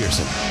Mike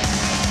Pearson.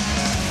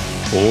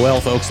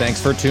 Well, folks,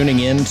 thanks for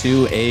tuning in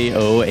to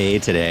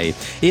AOA today.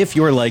 If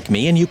you're like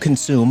me and you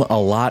consume a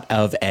lot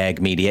of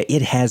ag media,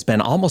 it has been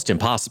almost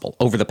impossible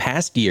over the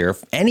past year,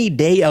 any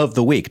day of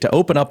the week, to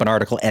open up an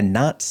article and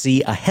not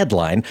see a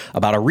headline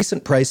about a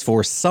recent price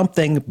for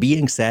something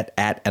being set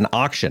at an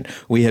auction.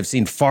 We have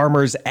seen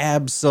farmers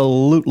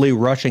absolutely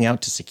rushing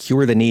out to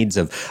secure the needs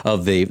of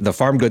the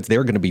farm goods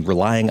they're going to be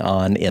relying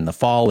on in the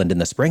fall and in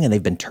the spring, and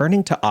they've been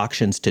turning to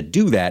auctions to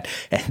do that,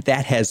 and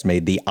that has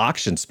made the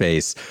auction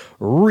space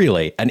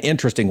really an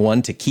interesting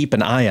one to keep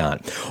an eye on.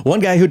 One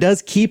guy who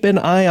does keep an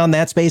eye on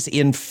that space,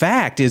 in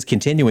fact, is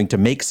continuing to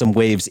make some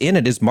waves in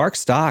it, is Mark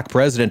Stock,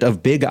 president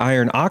of Big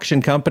Iron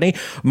Auction Company.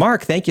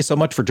 Mark, thank you so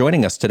much for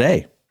joining us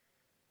today.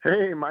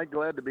 Hey, Mike,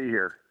 glad to be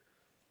here.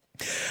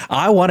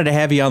 I wanted to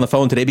have you on the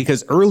phone today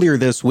because earlier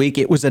this week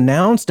it was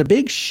announced a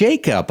big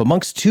shakeup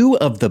amongst 2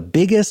 of the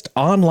biggest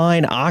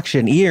online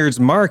auctioneers.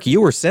 Mark,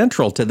 you were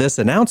central to this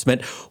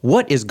announcement.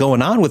 What is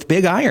going on with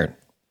Big Iron?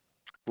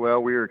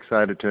 Well, we are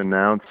excited to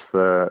announce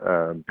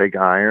Big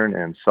Iron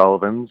and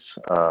Sullivan's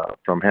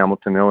from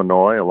Hamilton,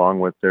 Illinois,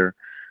 along with their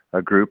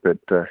group at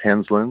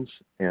Henslin's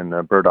in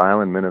Bird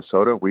Island,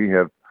 Minnesota. We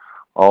have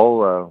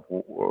all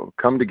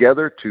come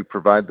together to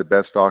provide the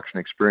best auction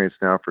experience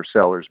now for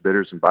sellers,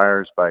 bidders, and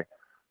buyers by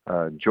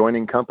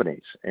joining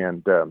companies.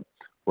 And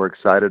we're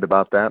excited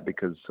about that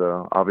because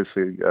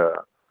obviously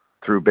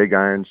through Big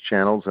Iron's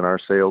channels and our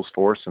sales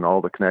force and all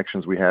the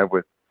connections we have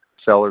with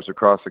sellers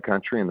across the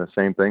country, and the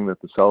same thing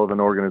that the Sullivan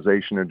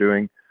organization are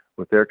doing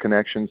with their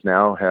connections,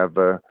 now have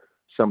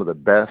some of the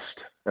best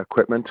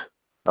equipment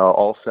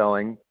all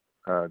selling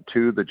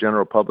to the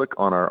general public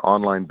on our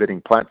online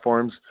bidding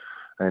platforms,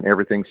 and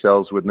everything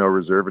sells with no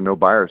reserve and no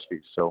buyer's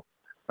fees. So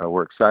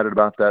we're excited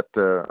about that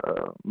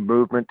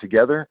movement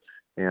together,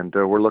 and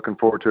we're looking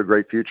forward to a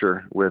great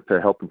future with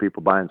helping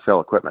people buy and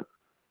sell equipment.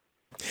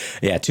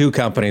 Yeah, 2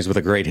 companies with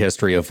a great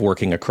history of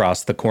working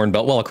across the Corn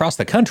Belt, well, across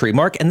the country,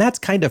 Mark, and that's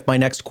kind of my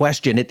next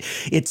question.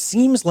 It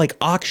seems like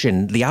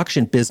the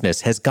auction business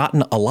has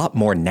gotten a lot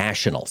more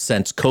national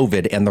since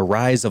COVID and the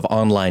rise of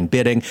online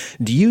bidding.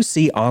 Do you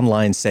see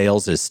online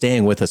sales as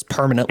staying with us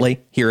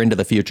permanently here into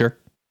the future?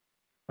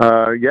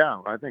 Yeah,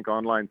 I think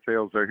online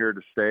sales are here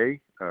to stay.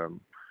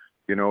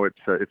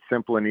 It's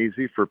simple and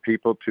easy for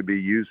people to be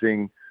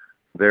using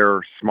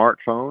their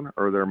smartphone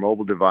or their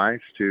mobile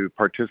device to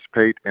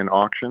participate in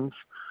auctions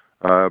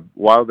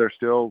while they're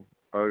still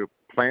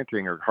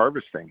planting or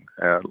harvesting.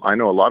 I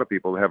know a lot of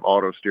people have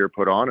auto steer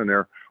put on, and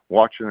they're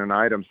watching an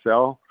item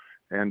sell,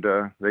 and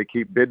they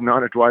keep bidding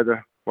on it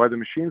while the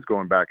machine's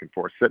going back and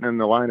forth. Sitting in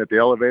the line at the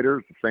elevator,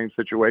 it's the same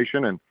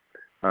situation. And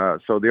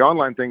so the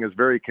online thing is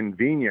very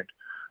convenient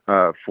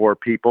for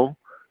people,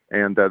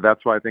 and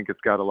that's why I think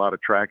it's got a lot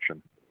of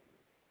traction.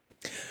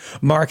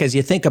 Mark, as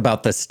you think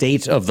about the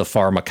state of the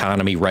farm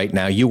economy right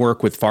now, you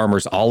work with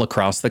farmers all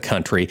across the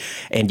country,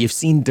 and you've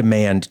seen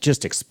demand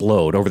just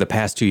explode over the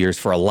past 2 years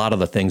for a lot of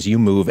the things you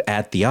move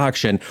at the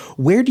auction.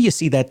 Where do you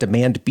see that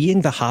demand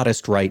being the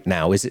hottest right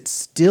now? Is it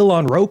still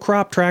on row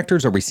crop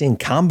tractors? Are we seeing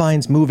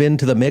combines move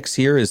into the mix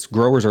here as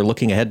growers are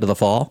looking ahead to the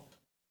fall?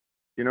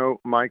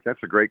 Mike,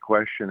 that's a great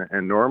question.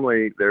 And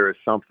normally there is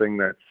something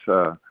that's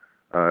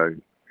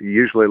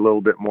usually a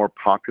little bit more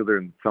popular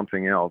than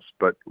something else.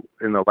 But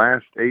in the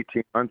last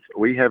 18 months,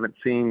 we haven't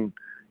seen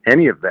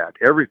any of that.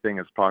 Everything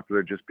is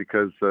popular just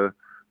because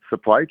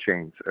supply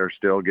chains are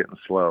still getting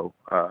slow.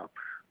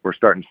 We're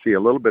starting to see a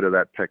little bit of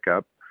that pick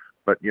up.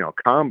 But,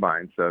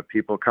 combines,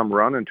 people come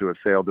running to a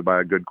sale to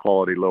buy a good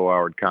quality,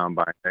 low-hour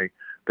combine.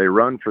 They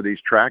run for these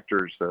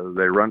tractors.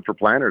 They run for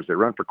planters. They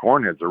run for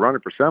corn heads. They're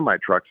running for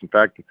semi-trucks. In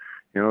fact,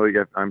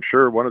 I'm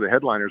sure one of the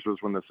headliners was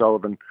when the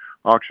Sullivan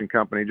Auction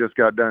Company just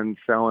got done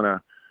selling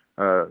a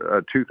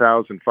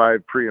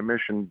 2005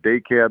 pre-emission day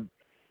cab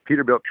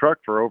Peterbilt truck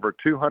for over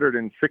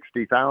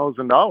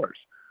 $260,000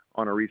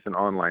 on a recent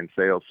online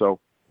sale. So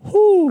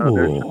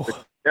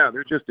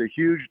there's just a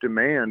huge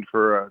demand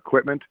for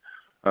equipment,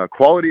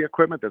 quality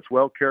equipment that's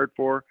well cared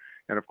for.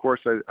 And of course,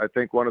 I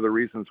think one of the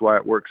reasons why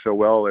it works so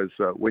well is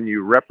when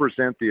you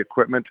represent the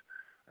equipment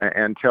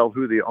and tell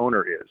who the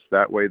owner is.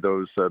 That way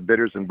those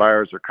bidders and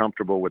buyers are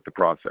comfortable with the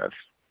process.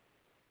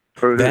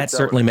 That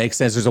certainly makes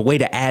sense. There's a way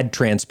to add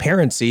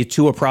transparency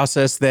to a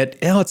process that,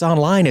 it's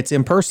online, it's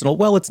impersonal.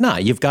 Well, it's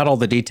not. You've got all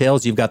the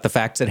details, you've got the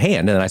facts at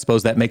hand, and I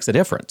suppose that makes a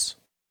difference.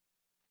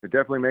 It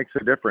definitely makes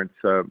a difference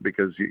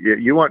because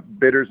you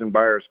want bidders and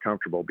buyers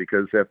comfortable,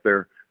 because if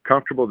they're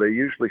comfortable, they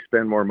usually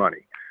spend more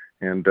money.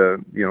 And,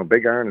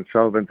 Big Iron and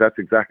Sullivan's, that's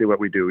exactly what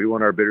we do. We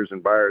want our bidders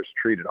and buyers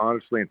treated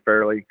honestly and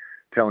fairly,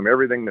 tell them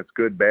everything that's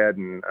good, bad,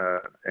 and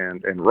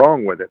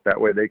wrong with it. That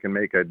way they can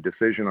make a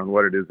decision on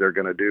what it is they're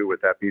going to do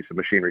with that piece of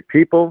machinery.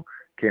 People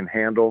can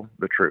handle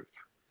the truth.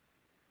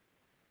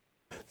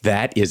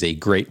 That is a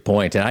great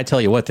point. And I tell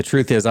you what, the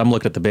truth is, I'm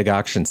looking at the Big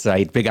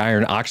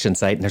Iron auction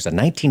site, and there's a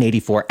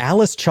 1984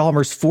 Alice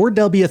Chalmers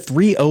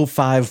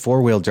 4W305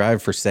 four-wheel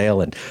drive for sale.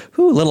 And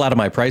a little out of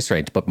my price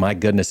range, but my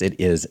goodness, it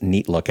is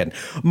neat looking.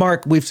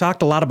 Mark, we've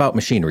talked a lot about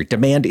machinery.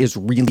 Demand is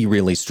really,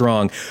 really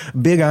strong.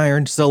 Big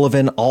Iron,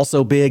 Sullivan,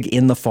 also big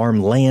in the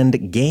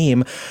farmland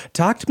game.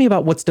 Talk to me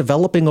about what's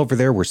developing over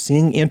there. We're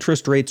seeing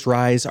interest rates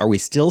rise. Are we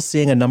still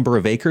seeing a number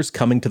of acres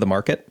coming to the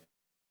market?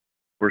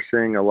 We're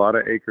seeing a lot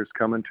of acres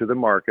coming to the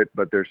market,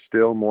 but there's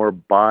still more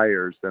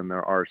buyers than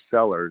there are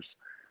sellers.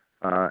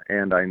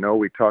 And I know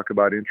we talk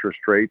about interest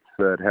rates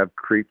that have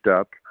creeped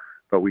up,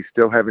 but we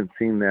still haven't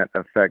seen that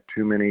affect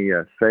too many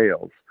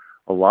sales.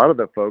 A lot of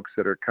the folks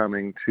that are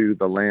coming to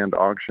the land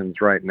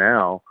auctions right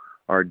now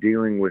are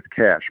dealing with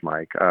cash,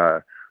 Mike.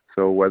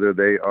 So whether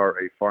they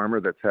are a farmer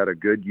that's had a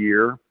good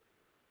year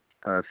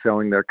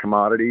selling their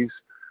commodities,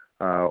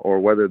 or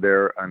whether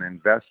they're an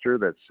investor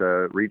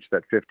that's reached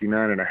that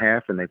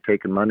 59.5 and they've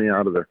taken money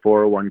out of their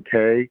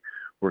 401k.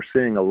 We're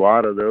seeing a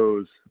lot of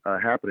those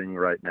happening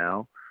right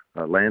now.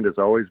 Land has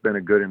always been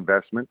a good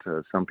investment.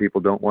 Some people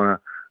don't want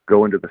to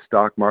go into the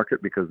stock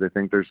market because they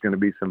think there's going to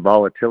be some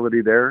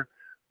volatility there,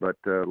 but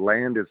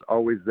land is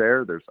always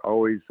there. There's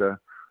always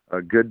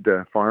a good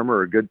farmer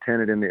or a good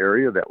tenant in the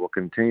area that will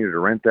continue to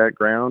rent that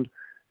ground.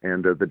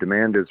 And the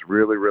demand is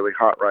really, really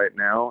hot right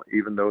now,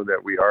 even though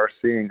that we are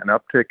seeing an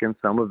uptick in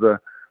some of the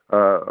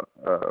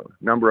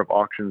number of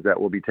auctions that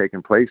will be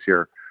taking place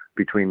here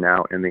between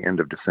now and the end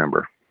of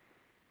December.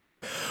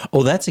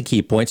 Oh, that's a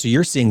key point. So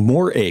you're seeing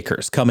more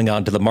acres coming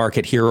onto the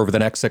market here over the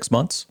next 6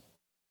 months?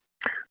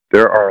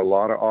 There are a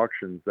lot of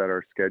auctions that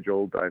are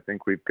scheduled. I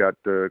think we've got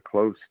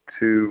close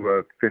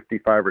to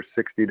 55 or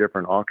 60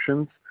 different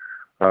auctions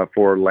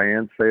for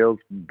land sales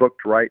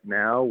booked right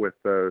now, with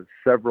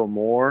several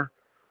more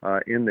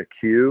in the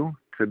queue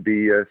to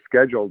be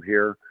scheduled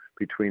here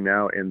between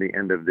now and the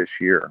end of this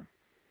year.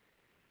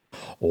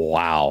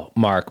 Wow.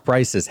 Mark,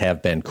 prices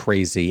have been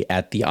crazy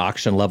at the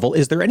auction level.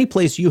 Is there any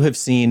place you have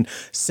seen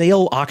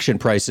sale auction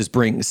prices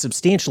bring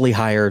substantially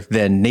higher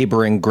than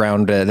neighboring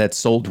ground that's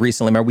sold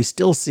recently? Are we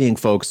still seeing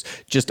folks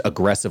just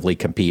aggressively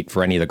compete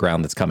for any of the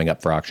ground that's coming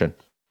up for auction?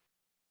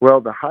 Well,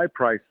 the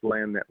high-priced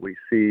land that we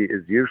see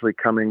is usually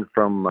coming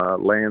from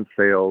land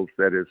sales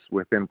that is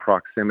within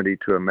proximity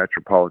to a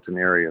metropolitan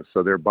area.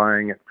 So they're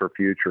buying it for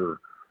future,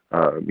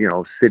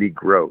 city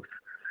growth.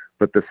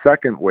 But the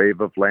second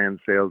wave of land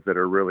sales that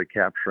are really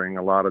capturing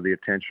a lot of the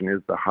attention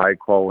is the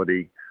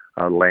high-quality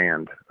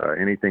land.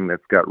 Anything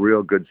that's got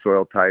real good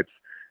soil types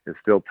is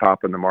still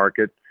top in the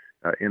market.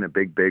 in a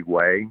big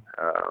way,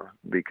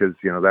 because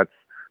that's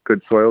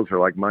good soils are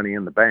like money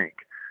in the bank.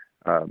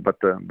 But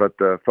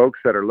the folks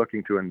that are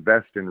looking to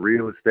invest in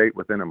real estate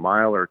within a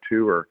mile or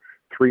 2 or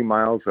 3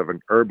 miles of an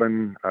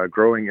urban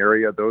growing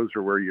area, those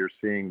are where you're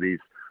seeing these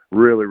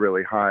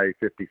really high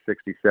 $50,000,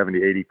 $60,000,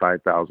 $70,000,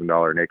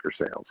 $85,000 an acre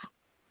sales.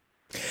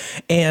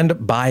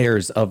 And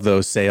buyers of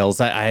those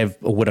sales, I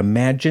would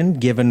imagine,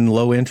 given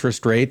low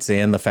interest rates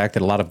and the fact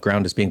that a lot of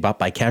ground is being bought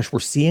by cash, we're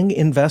seeing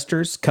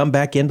investors come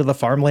back into the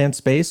farmland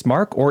space,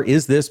 Mark, or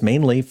is this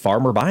mainly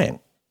farmer buying?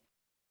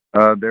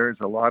 There's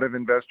a lot of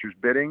investors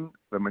bidding.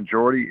 The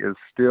majority is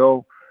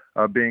still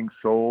being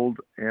sold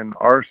in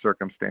our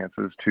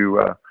circumstances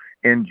to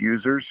end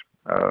users,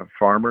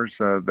 farmers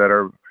that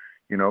are,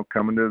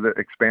 coming to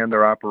expand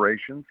their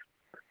operations.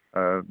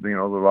 A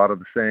lot of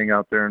the saying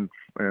out there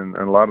in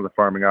a lot of the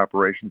farming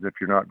operations, if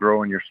you're not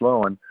growing, you're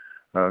slowing.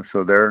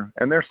 So they're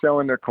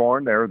selling their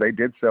corn. They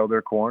did sell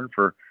their corn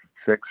for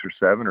 $6 or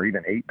 $7 or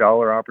even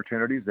 $8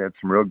 opportunities. They had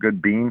some real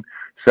good bean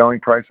selling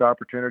price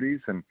opportunities,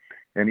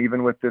 and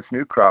even with this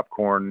new crop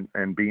corn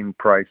and bean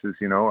prices,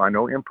 I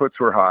know inputs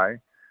were high,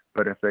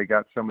 but if they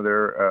got some of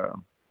their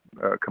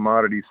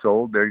commodities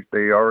sold,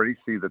 they already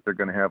see that they're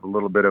going to have a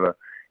little bit of a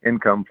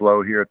income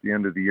flow here at the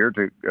end of the year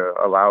to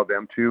allow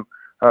them to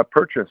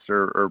purchase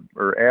or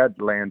add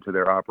land to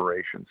their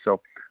operations. So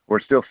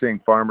we're still seeing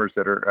farmers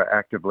that are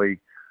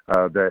actively,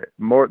 the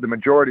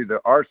majority of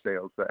our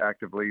sales that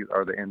actively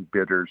are the end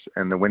bidders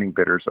and the winning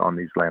bidders on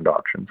these land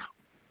auctions.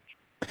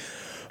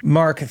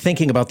 Mark,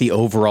 thinking about the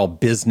overall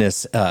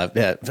business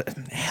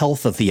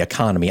health of the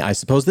economy, I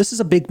suppose this is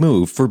a big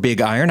move for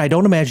Big Iron. I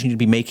don't imagine you'd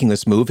be making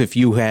this move if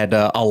you had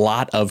a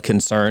lot of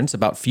concerns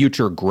about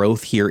future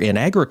growth here in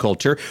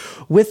agriculture.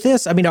 With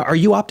this, are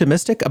you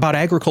optimistic about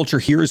agriculture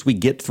here as we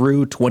get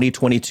through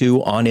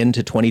 2022 on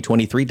into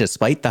 2023,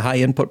 despite the high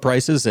input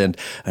prices and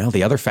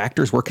the other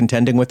factors we're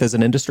contending with as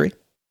an industry?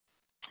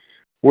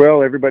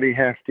 Well, everybody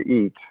has to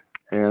eat.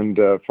 And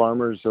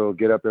farmers will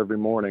get up every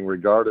morning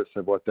regardless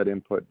of what that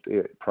input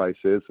price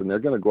is, and they're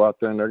going to go out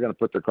there and they're going to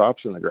put their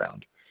crops in the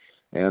ground.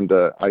 And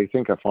I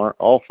think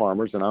all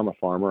farmers, and I'm a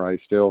farmer, I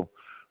still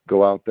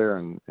go out there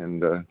and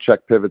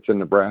check pivots in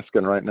Nebraska.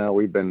 And right now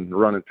we've been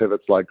running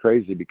pivots like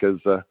crazy because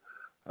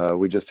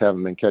we just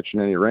haven't been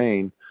catching any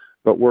rain.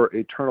 But we're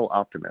eternal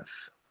optimists,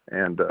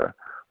 and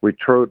we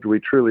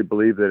truly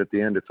believe that at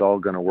the end it's all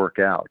going to work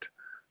out.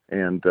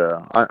 And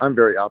I'm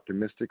very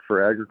optimistic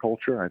for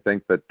agriculture. I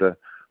think that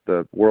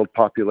the world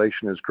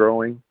population is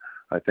growing.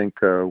 I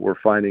think we're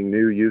finding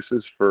new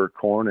uses for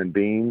corn and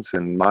beans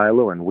and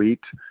milo and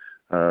wheat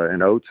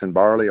and oats and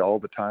barley all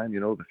the time.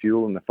 The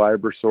fuel and the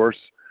fiber source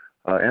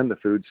and the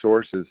food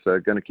source is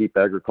going to keep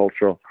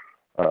agriculture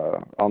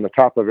on the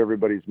top of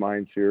everybody's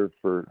minds here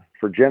for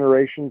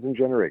generations and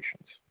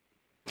generations.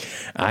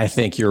 I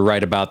think you're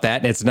right about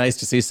that. And it's nice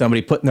to see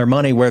somebody putting their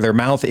money where their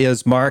mouth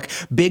is, Mark.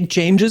 Big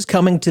changes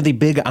coming to the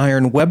Big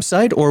Iron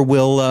website, or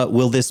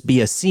will this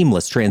be a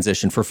seamless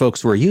transition for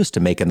folks who are used to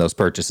making those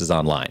purchases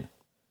online?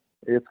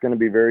 It's going to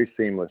be very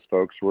seamless,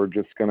 folks. We're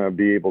just going to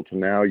be able to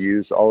now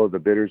use all of the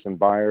bidders and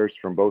buyers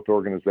from both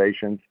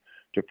organizations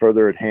to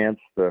further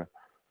enhance the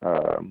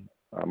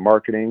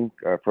marketing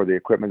for the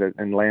equipment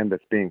and land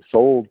that's being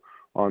sold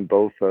on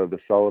both the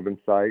Sullivan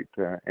site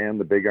and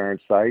the Big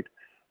Iron site.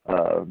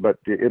 But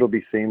it'll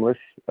be seamless.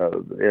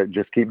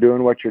 Just keep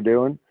doing what you're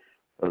doing.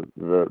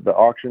 The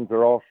auctions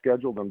are all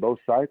scheduled on both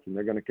sites, and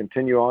they're going to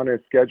continue on as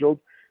scheduled.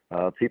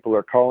 People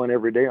are calling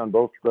every day on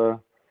both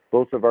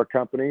of our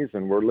companies,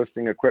 and we're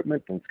listing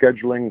equipment and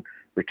scheduling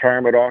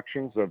retirement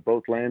auctions of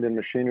both land and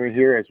machinery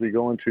here as we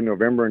go into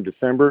November and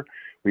December.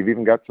 We've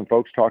even got some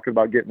folks talking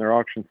about getting their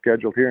auction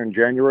scheduled here in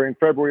January and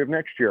February of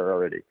next year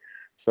already.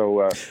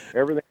 So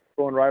everything's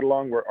going right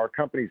along where our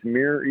companies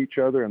mirror each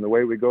other in the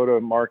way we go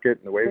to market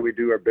and the way we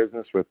do our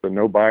business with the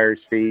no buyer's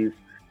fees.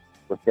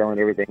 We're selling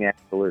everything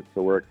afterwards,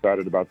 so we're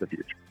excited about the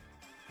future.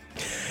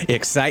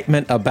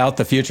 Excitement about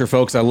the future,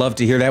 folks. I love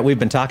to hear that. We've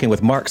been talking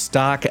with Mark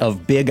Stock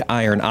of Big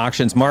Iron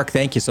Auctions. Mark,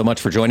 thank you so much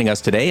for joining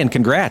us today, and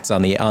congrats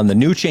on the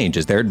new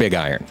changes there at Big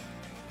Iron.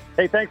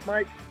 Hey, thanks,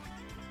 Mike.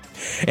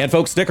 And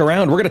folks, stick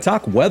around. We're going to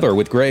talk weather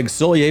with Greg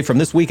Solier from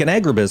This Week in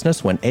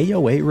Agribusiness when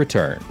AOA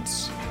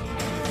returns.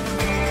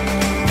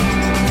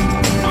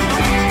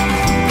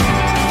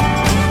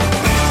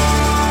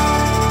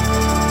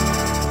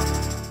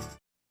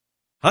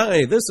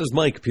 Hi, this is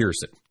Mike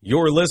Pearson.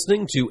 You're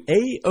listening to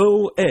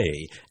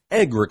AOA,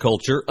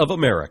 Agriculture of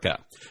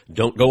America.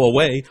 Don't go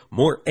away,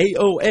 more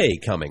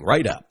AOA coming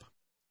right up.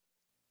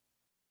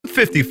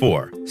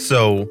 54.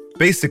 So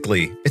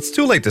basically, it's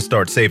too late to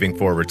start saving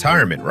for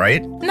retirement,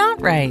 right? Not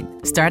right.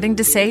 Starting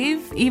to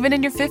save, even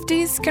in your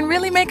 50s, can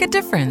really make a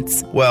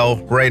difference.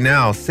 Well, right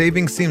now,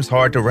 saving seems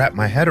hard to wrap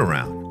my head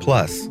around.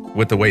 Plus,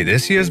 with the way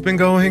this year's been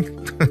going...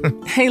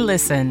 Hey,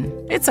 listen,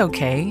 it's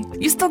okay.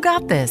 You still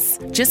got this.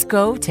 Just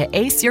go to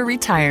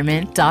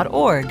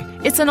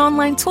aceyourretirement.org. It's an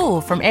online tool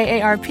from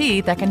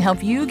AARP that can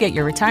help you get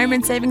your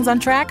retirement savings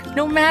on track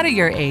no matter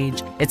your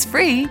age. It's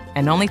free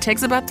and only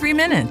takes about 3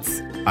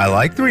 minutes. I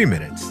like 3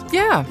 minutes.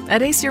 Yeah,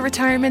 at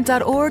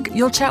aceyourretirement.org,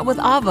 you'll chat with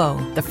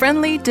Avo, the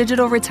friendly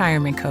digital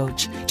retirement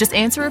coach. Just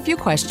answer a few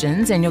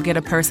questions and you'll get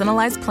a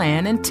personalized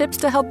plan and tips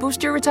to help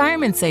boost your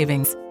retirement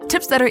savings.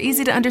 Tips that are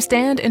easy to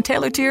understand and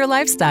tailored to your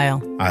lifestyle.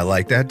 I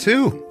like that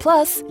too.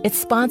 Plus, it's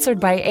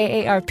sponsored by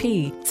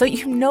AARP, so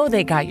you know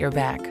they got your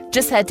back.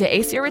 Just head to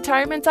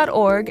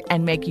aceyourretirement.org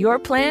and make your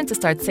plan to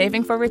start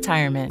saving for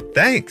retirement.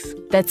 Thanks.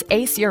 That's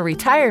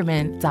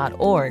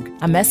aceyourretirement.org.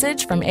 A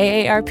message from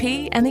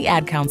AARP and the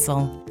Ad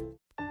Council.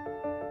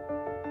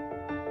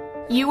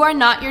 You are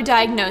not your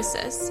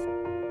diagnosis.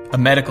 A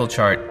medical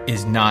chart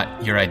is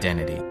not your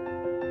identity.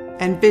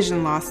 And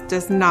vision loss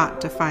does not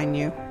define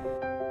you.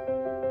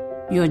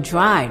 Your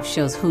drive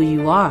shows who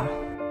you are.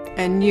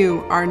 And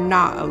you are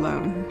not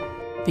alone.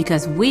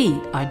 Because we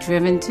are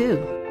driven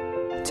too.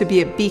 To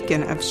be a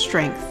beacon of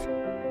strength.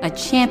 A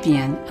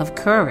champion of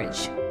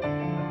courage.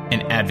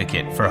 An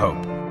advocate for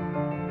hope.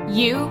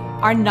 You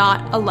are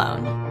not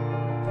alone.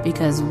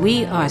 Because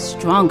we are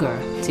stronger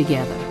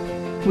together.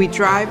 We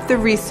drive the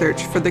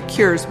research for the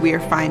cures we are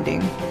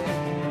finding.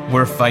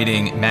 We're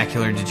fighting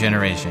macular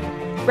degeneration,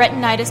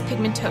 retinitis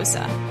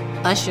pigmentosa,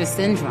 Usher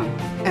syndrome,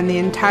 and the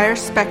entire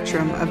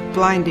spectrum of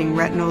blinding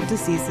retinal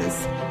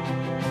diseases.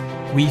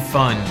 We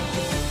fund.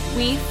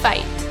 We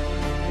fight.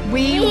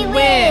 We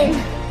win.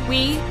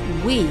 We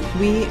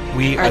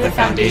are the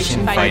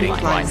foundation fighting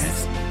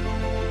blindness.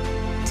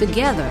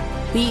 Together,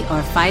 we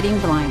are fighting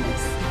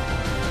blindness.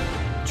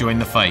 Join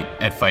the fight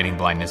at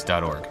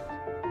fightingblindness.org.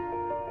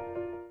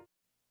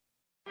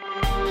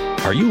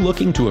 Are you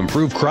looking to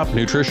improve crop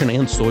nutrition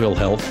and soil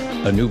health?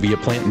 Anuvia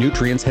Plant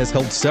Nutrients has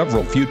held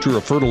several Future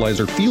of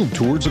Fertilizer field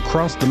tours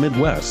across the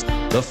Midwest.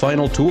 The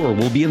final tour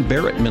will be in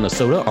Barrett,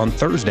 Minnesota on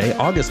Thursday,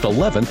 August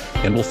 11th,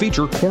 and will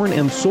feature corn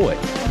and soy.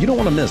 You don't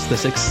want to miss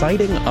this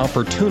exciting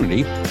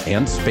opportunity,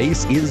 and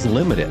space is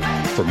limited.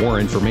 For more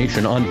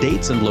information on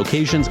dates and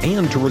locations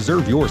and to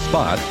reserve your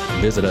spot,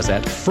 visit us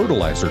at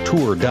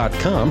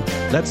fertilizertour.com.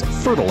 That's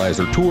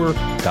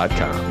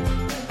fertilizertour.com.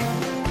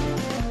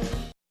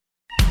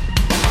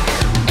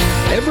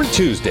 Every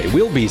Tuesday,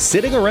 we'll be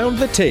sitting around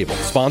the table,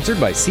 sponsored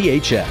by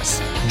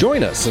CHS.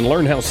 Join us and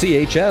learn how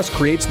CHS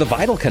creates the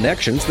vital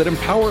connections that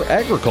empower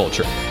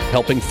agriculture,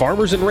 helping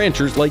farmers and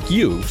ranchers like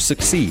you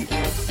succeed.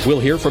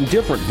 We'll hear from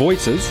different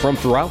voices from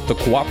throughout the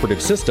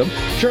cooperative system,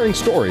 sharing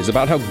stories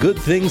about how good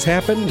things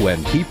happen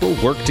when people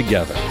work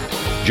together.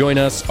 Join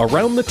us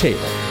around the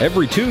table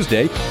every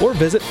Tuesday or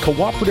visit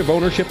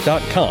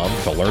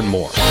cooperativeownership.com to learn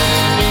more.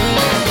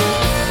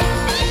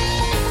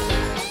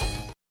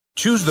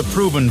 Choose the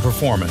proven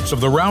performance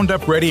of the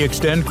Roundup Ready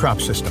Extend crop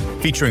system,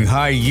 featuring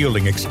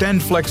high-yielding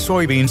Extend Flex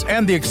soybeans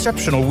and the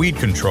exceptional weed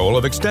control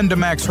of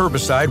XtendiMax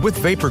herbicide with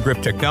Vapor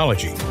Grip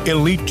technology.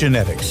 Elite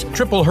genetics,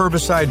 triple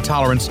herbicide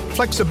tolerance,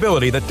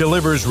 flexibility that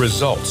delivers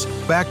results,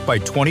 backed by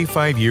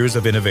 25 years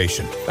of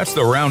innovation. That's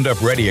the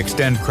Roundup Ready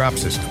Extend crop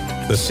system,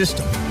 the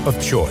system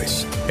of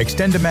choice.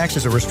 XtendiMax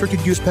is a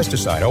restricted-use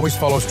pesticide. Always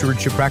follow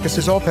stewardship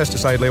practices, all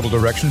pesticide label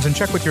directions, and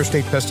check with your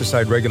state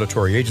pesticide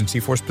regulatory agency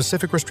for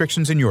specific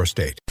restrictions in your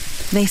state.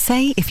 They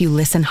say if you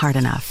listen hard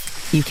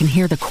enough, you can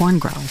hear the corn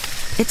grow.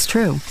 It's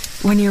true.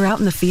 When you're out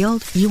in the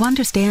field, you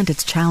understand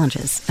its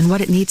challenges and what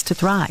it needs to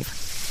thrive.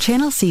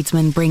 Channel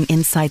seedsmen bring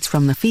insights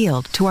from the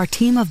field to our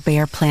team of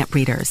Bayer plant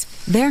breeders.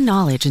 Their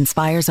knowledge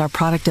inspires our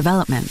product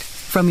development.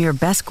 From your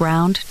best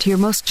ground to your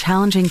most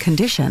challenging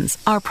conditions,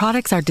 our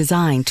products are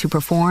designed to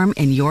perform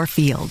in your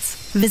fields.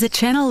 Visit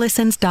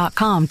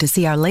channellistens.com to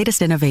see our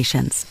latest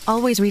innovations.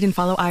 Always read and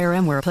follow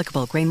IRM where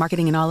applicable, grain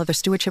marketing and all other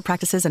stewardship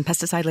practices and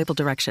pesticide label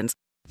directions.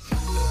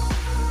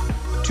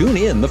 Tune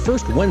in the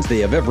first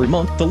Wednesday of every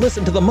month to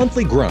listen to the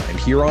Monthly Grind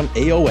here on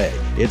AOA.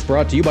 It's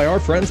brought to you by our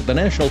friends at the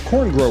National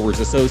Corn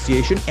Growers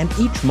Association, and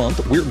each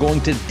month we're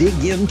going to dig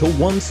into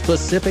one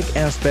specific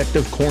aspect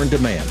of corn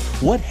demand.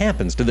 What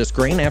happens to this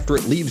grain after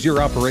it leaves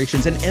your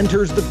operations and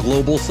enters the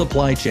global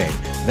supply chain?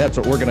 That's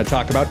what we're going to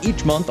talk about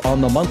each month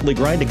on the Monthly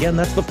Grind. Again,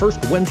 that's the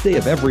first Wednesday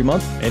of every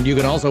month, and you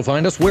can also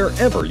find us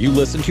wherever you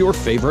listen to your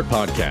favorite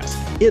podcast.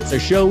 It's a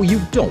show you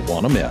don't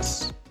want to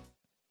miss.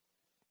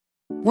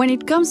 When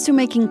it comes to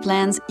making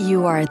plans,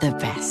 you are the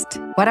best.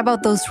 What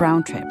about those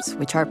round trips,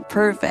 which are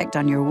perfect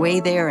on your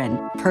way there and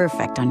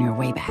perfect on your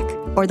way back?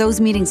 Or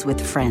those meetings with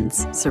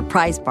friends,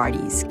 surprise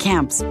parties,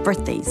 camps,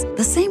 birthdays?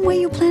 The same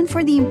way you plan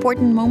for the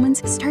important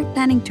moments, start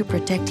planning to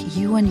protect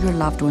you and your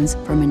loved ones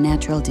from a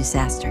natural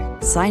disaster.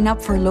 Sign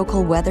up for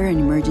local weather and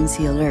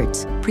emergency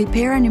alerts.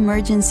 Prepare an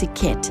emergency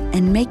kit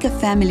and make a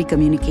family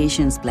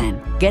communications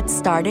plan. Get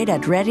started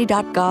at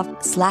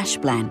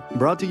ready.gov/plan.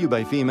 Brought to you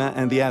by FEMA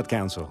and the Ad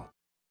Council.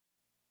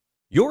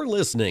 You're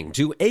listening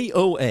to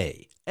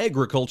AOA,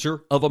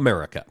 Agriculture of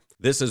America.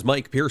 This is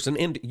Mike Pearson,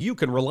 and you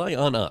can rely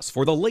on us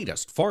for the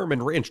latest farm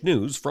and ranch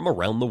news from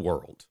around the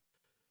world.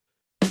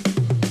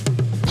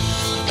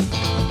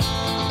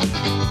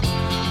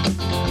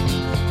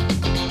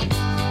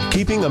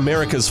 Keeping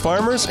America's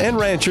farmers and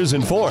ranchers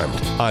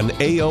informed on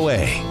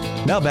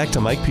AOA. Now back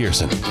to Mike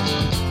Pearson.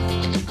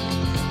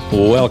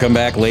 Welcome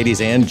back,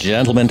 ladies and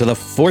gentlemen, to the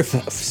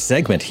fourth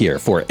segment here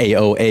for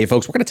AOA.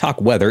 Folks, we're going to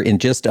talk weather in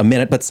just a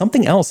minute, but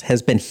something else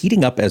has been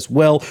heating up as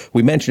well.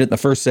 We mentioned it in the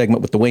first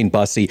segment with Dwayne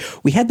Bussey.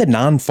 We had the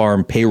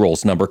non-farm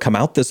payrolls number come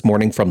out this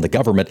morning from the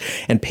government,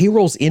 and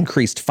payrolls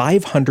increased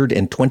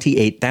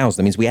 528,000.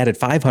 That means we added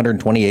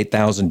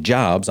 528,000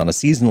 jobs on a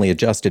seasonally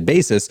adjusted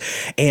basis,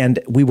 and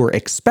we were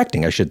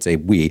expecting,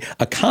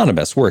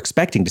 economists were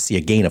expecting to see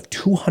a gain of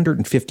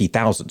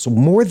 250,000. So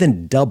more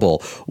than double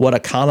what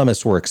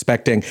economists were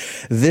expecting.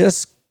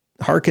 This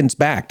harkens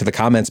back to the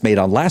comments made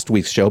on last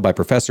week's show by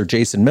Professor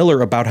Jason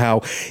Miller about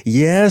how,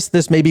 yes,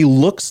 this maybe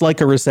looks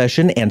like a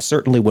recession, and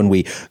certainly when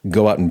we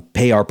go out and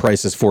pay our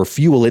prices for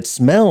fuel, it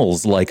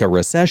smells like a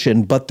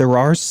recession, but there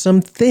are some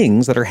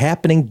things that are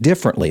happening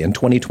differently in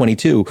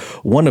 2022.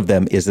 One of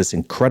them is this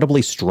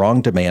incredibly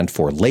strong demand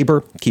for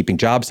labor, keeping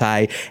jobs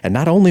high, and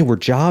not only were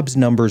jobs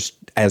numbers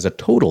as a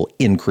total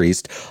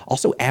increased,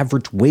 also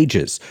average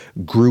wages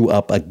grew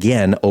up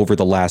again over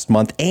the last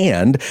month,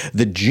 and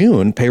the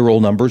June payroll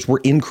numbers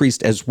were increased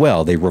as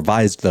well. They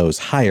revised those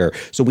higher.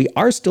 So we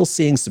are still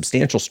seeing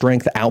substantial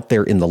strength out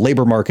there in the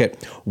labor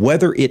market.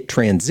 Whether it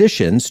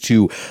transitions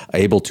to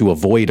able to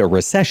avoid a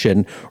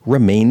recession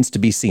remains to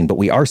be seen, but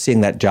we are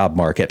seeing that job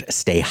market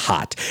stay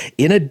hot.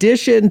 In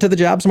addition to the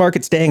jobs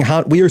market staying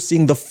hot, we are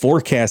seeing the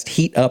forecast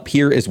heat up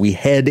here as we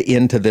head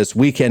into this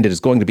weekend. It is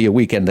going to be a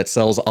weekend that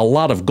sells a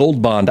lot of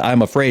gold bond,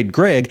 I'm afraid.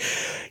 Greg,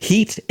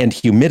 heat and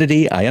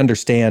humidity, I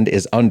understand,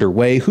 is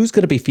underway. Who's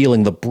going to be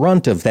feeling the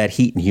brunt of that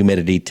heat and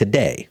humidity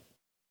today?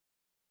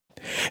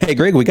 Hey,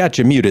 Greg, we got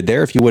you muted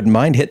there. If you wouldn't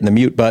mind hitting the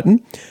mute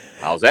button.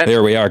 How's that?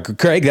 There we are.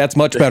 Craig, that's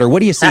much better. What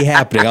do you see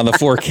happening on the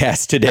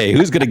forecast today?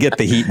 Who's going to get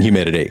the heat and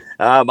humidity?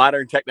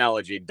 Modern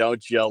technology.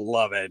 Don't you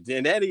love it?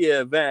 In any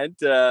event,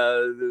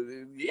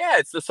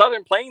 it's the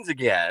Southern Plains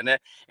again.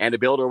 And to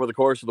build over the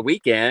course of the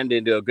weekend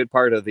into a good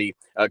part of the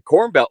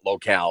Corn Belt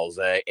locales,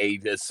 a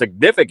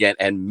significant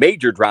and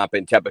major drop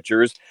in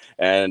temperatures.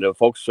 And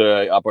folks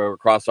up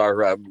across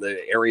our the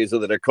areas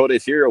of the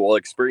Dakotas here will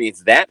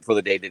experience that for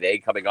the day today,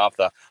 coming off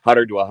the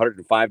 100 to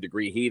 105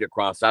 degree heat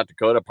across South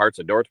Dakota, parts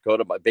of North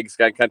Dakota, Big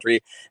Sky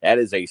Country. That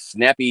is a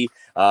snappy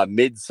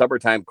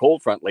mid-summertime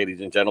cold front, ladies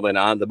and gentlemen,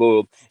 on the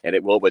move, and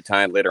it will, with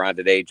time later on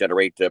today,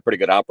 generate a pretty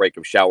good outbreak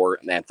of shower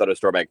and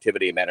thunderstorm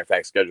activity. Matter of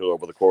fact, scheduled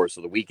over the course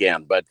of the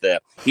weekend. But the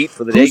heat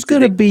for the day. Who's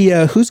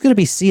going to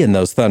be seeing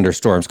those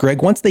thunderstorms,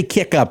 Greg? Once they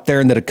kick up there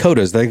in the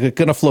Dakotas, they're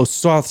going to flow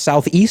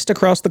southeast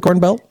across the Corn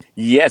Belt?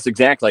 Yes,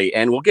 exactly.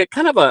 And we'll get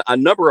kind of a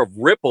number of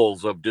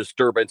ripples of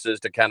disturbances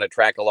to kind of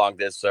track along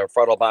this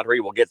frontal boundary.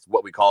 We'll get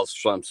what we call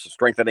some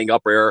strengthening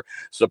upper air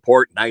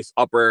support, nice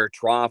upper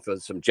trough,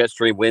 and some jet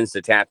stream winds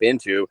to tap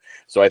into.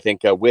 So I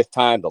think with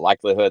time, the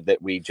likelihood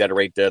that we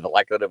generate the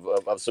likelihood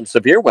of some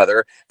severe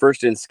weather,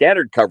 first in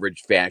scattered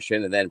coverage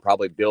fashion, and then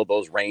probably build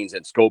those rains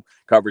and scope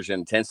coverage and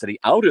intensity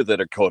out of the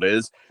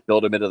Dakotas,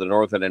 build them into the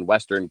northern and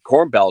western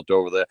Corn Belt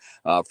over the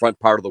front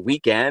part of the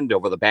weekend,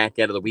 over the back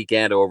end of the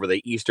weekend, over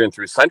the eastern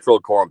through central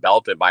Corn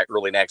Belt, and by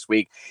early next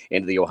week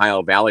into the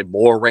Ohio Valley.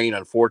 More rain,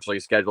 unfortunately,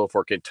 scheduled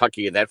for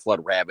Kentucky and that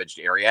flood-ravaged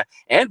area,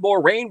 and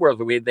more rain where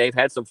they've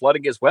had some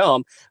flooding as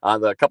well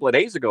a couple of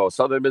days ago.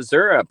 Southern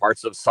Missouri,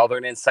 parts of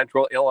southern and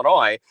central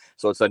Illinois.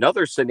 So it's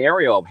another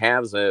scenario of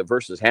haves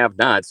versus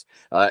have-nots.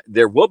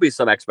 There will be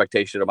some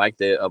expectation of Mike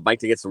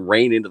to get some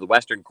rain into the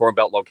western Corn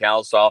Belt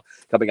locales. So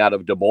coming out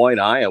of Des Moines,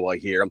 Iowa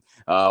here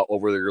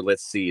over there,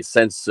 let's see,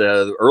 since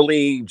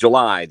early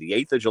July, the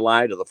 8th of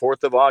July to the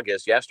 4th of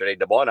August, yesterday,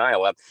 Des Moines,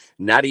 Iowa,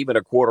 not even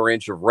a quarter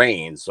inch of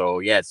rain. So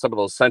yeah, some of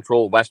those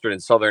central, western,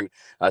 and southern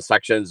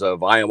sections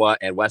of Iowa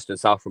and west and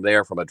south from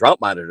there from a drought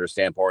monitor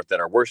standpoint that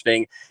are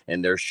worsening.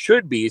 And there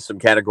should be some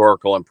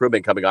categorical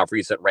improvement coming off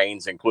recent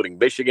rains, including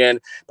Michigan,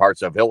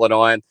 parts of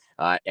Illinois,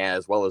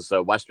 as well as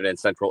western and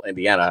central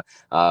Indiana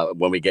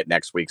when we get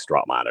next week's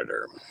drought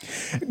monitor.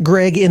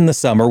 Greg, in the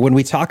summer, when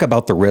we talk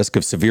about the risk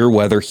of severe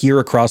weather here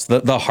across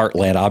the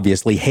heartland,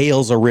 obviously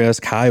hail's a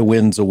risk, high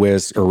winds a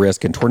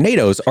risk, and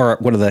tornadoes are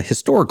one of the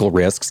historical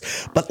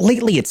risks. But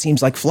lately, it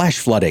seems like flash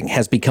flooding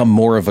has become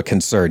more of a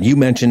concern. You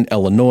mentioned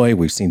Illinois.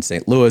 We've seen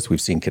St. Louis.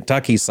 We've seen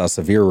Kentucky, saw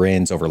severe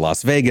rains over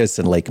Las Vegas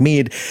and Lake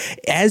Mead.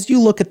 As you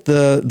look at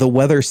the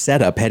weather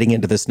setup heading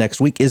into this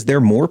next week, is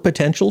there more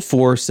potential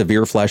for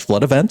severe flash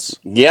flood events?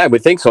 Yeah, I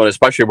would think so, and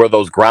especially where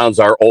those grounds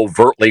are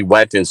overtly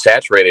wet and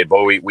saturated.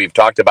 But we've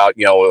talked about,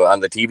 on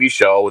the TV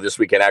show This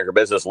Week in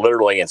Agribusiness,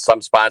 literally in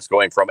some spots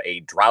going from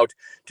a drought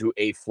to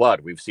a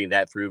flood. We've seen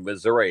that through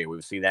Missouri.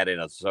 We've seen that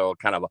in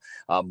kind of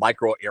a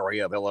micro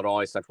area of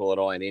Illinois, central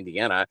Illinois, and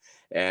Indiana.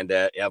 And,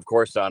 of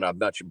course, on a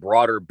much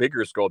broader,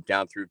 bigger scope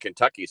down through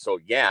Kentucky. So,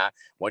 yeah,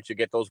 once you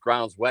get those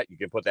grounds wet, you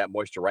can put that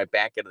moisture right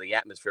back into the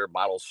atmosphere.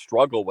 Models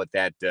struggle with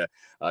that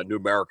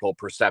numerical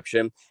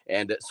perception.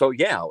 And so,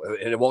 yeah,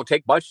 and it won't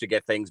take much much to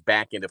get things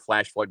back into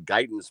flash flood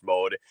guidance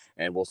mode.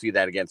 And we'll see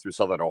that again through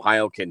southern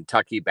Ohio,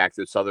 Kentucky, back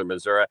through southern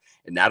Missouri,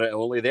 and not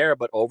only there,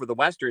 but over the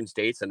western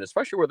states, and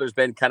especially where there's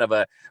been kind of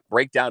a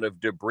breakdown of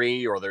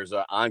debris or there's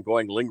an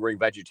ongoing lingering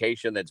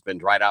vegetation that's been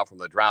dried out from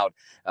the drought.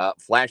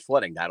 Flash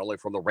flooding, not only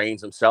from the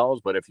rains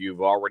themselves, but if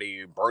you've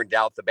already burned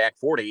out the back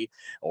 40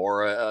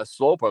 or a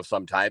slope of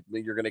some type,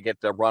 you're going to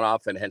get the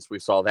runoff, and hence we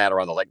saw that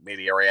around the Lake Mead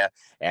area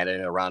and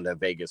in around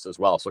Vegas as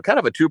well. So kind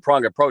of a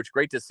two-pronged approach.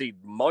 Great to see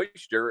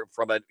moisture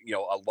from a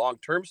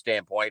long-term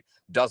standpoint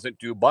doesn't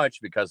do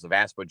much because the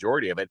vast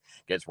majority of it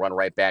gets run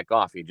right back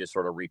off. You just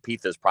sort of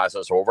repeat this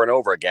process over and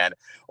over again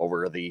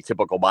over the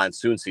typical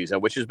monsoon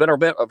season, which has been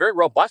a very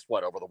robust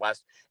one over the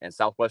west and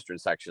southwestern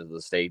sections of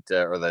the state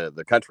or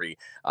the country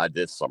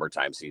this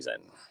summertime season.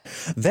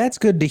 That's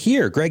good to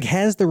hear. Greg,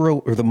 has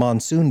the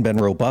monsoon been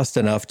robust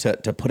enough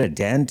to put a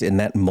dent in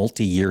that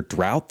multi-year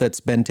drought that's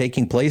been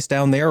taking place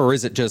down there, or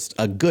is it just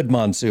a good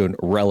monsoon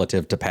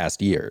relative to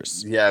past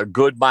years? Yeah,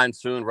 good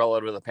monsoon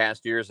relative to the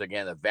past years.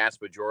 Again, the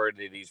vast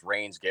majority of these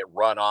rains get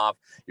run off.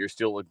 You're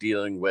still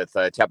dealing with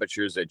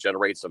temperatures that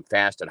generate some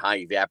fast and high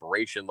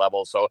evaporation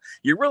levels. So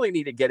you really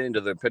need to get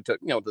into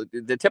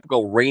the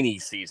typical rainy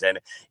season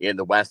in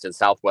the west and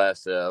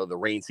southwest. The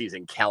rain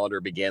season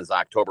calendar begins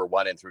October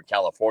 1 and through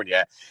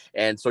California.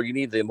 And so you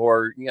need the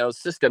more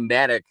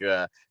systematic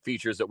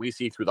features that we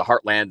see through the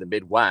heartland, the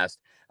Midwest,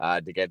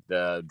 to get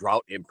the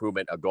drought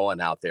improvement going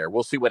out there.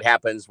 We'll see what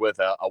happens with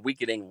a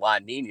weakening La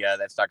Nina.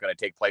 That's not going to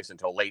take place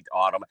until late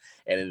autumn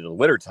and into the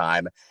winter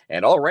time.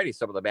 And already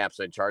some of the maps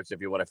and charts,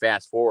 if you want to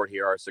fast forward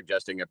here, are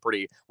suggesting a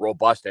pretty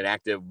robust and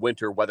active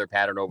winter weather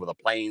pattern over the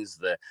plains.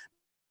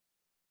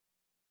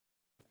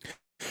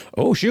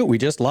 Oh, shoot. We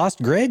just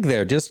lost Greg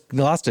there. Just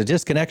lost a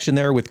disconnection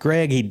there with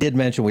Greg. He did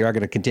mention we are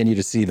going to continue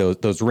to see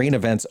those rain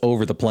events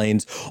over the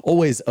plains.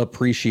 Always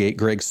appreciate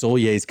Greg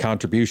Sollier's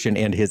contribution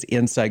and his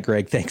insight.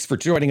 Greg, thanks for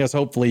joining us.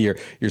 Hopefully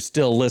you're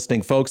still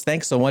listening, folks.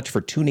 Thanks so much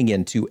for tuning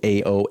in to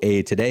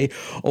AOA today.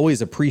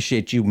 Always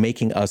appreciate you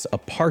making us a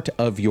part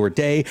of your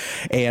day.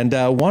 And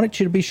wanted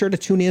you to be sure to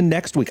tune in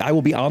next week. I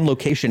will be on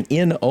location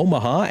in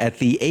Omaha at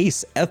the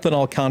ACE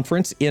Ethanol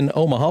Conference in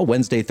Omaha,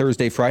 Wednesday,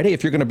 Thursday, Friday.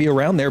 If you're going to be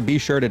around there, be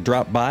sure to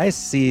drop by,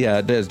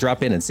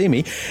 drop in and see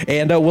me.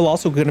 And we're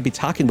also going to be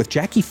talking with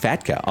Jackie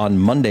Fatka on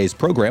Monday's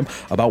program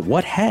about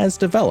what has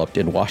developed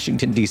in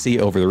Washington, D.C.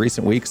 over the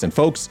recent weeks. And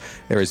folks,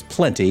 there is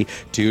plenty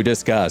to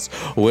discuss.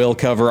 We'll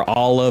cover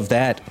all of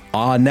that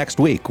on next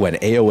week when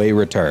AOA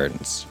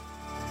returns.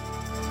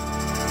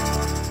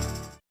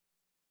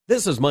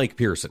 This is Mike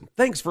Pearson.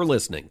 Thanks for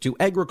listening to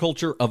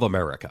Agriculture of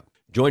America.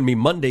 Join me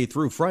Monday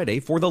through Friday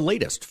for the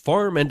latest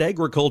farm and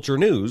agriculture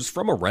news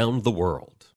from around the world.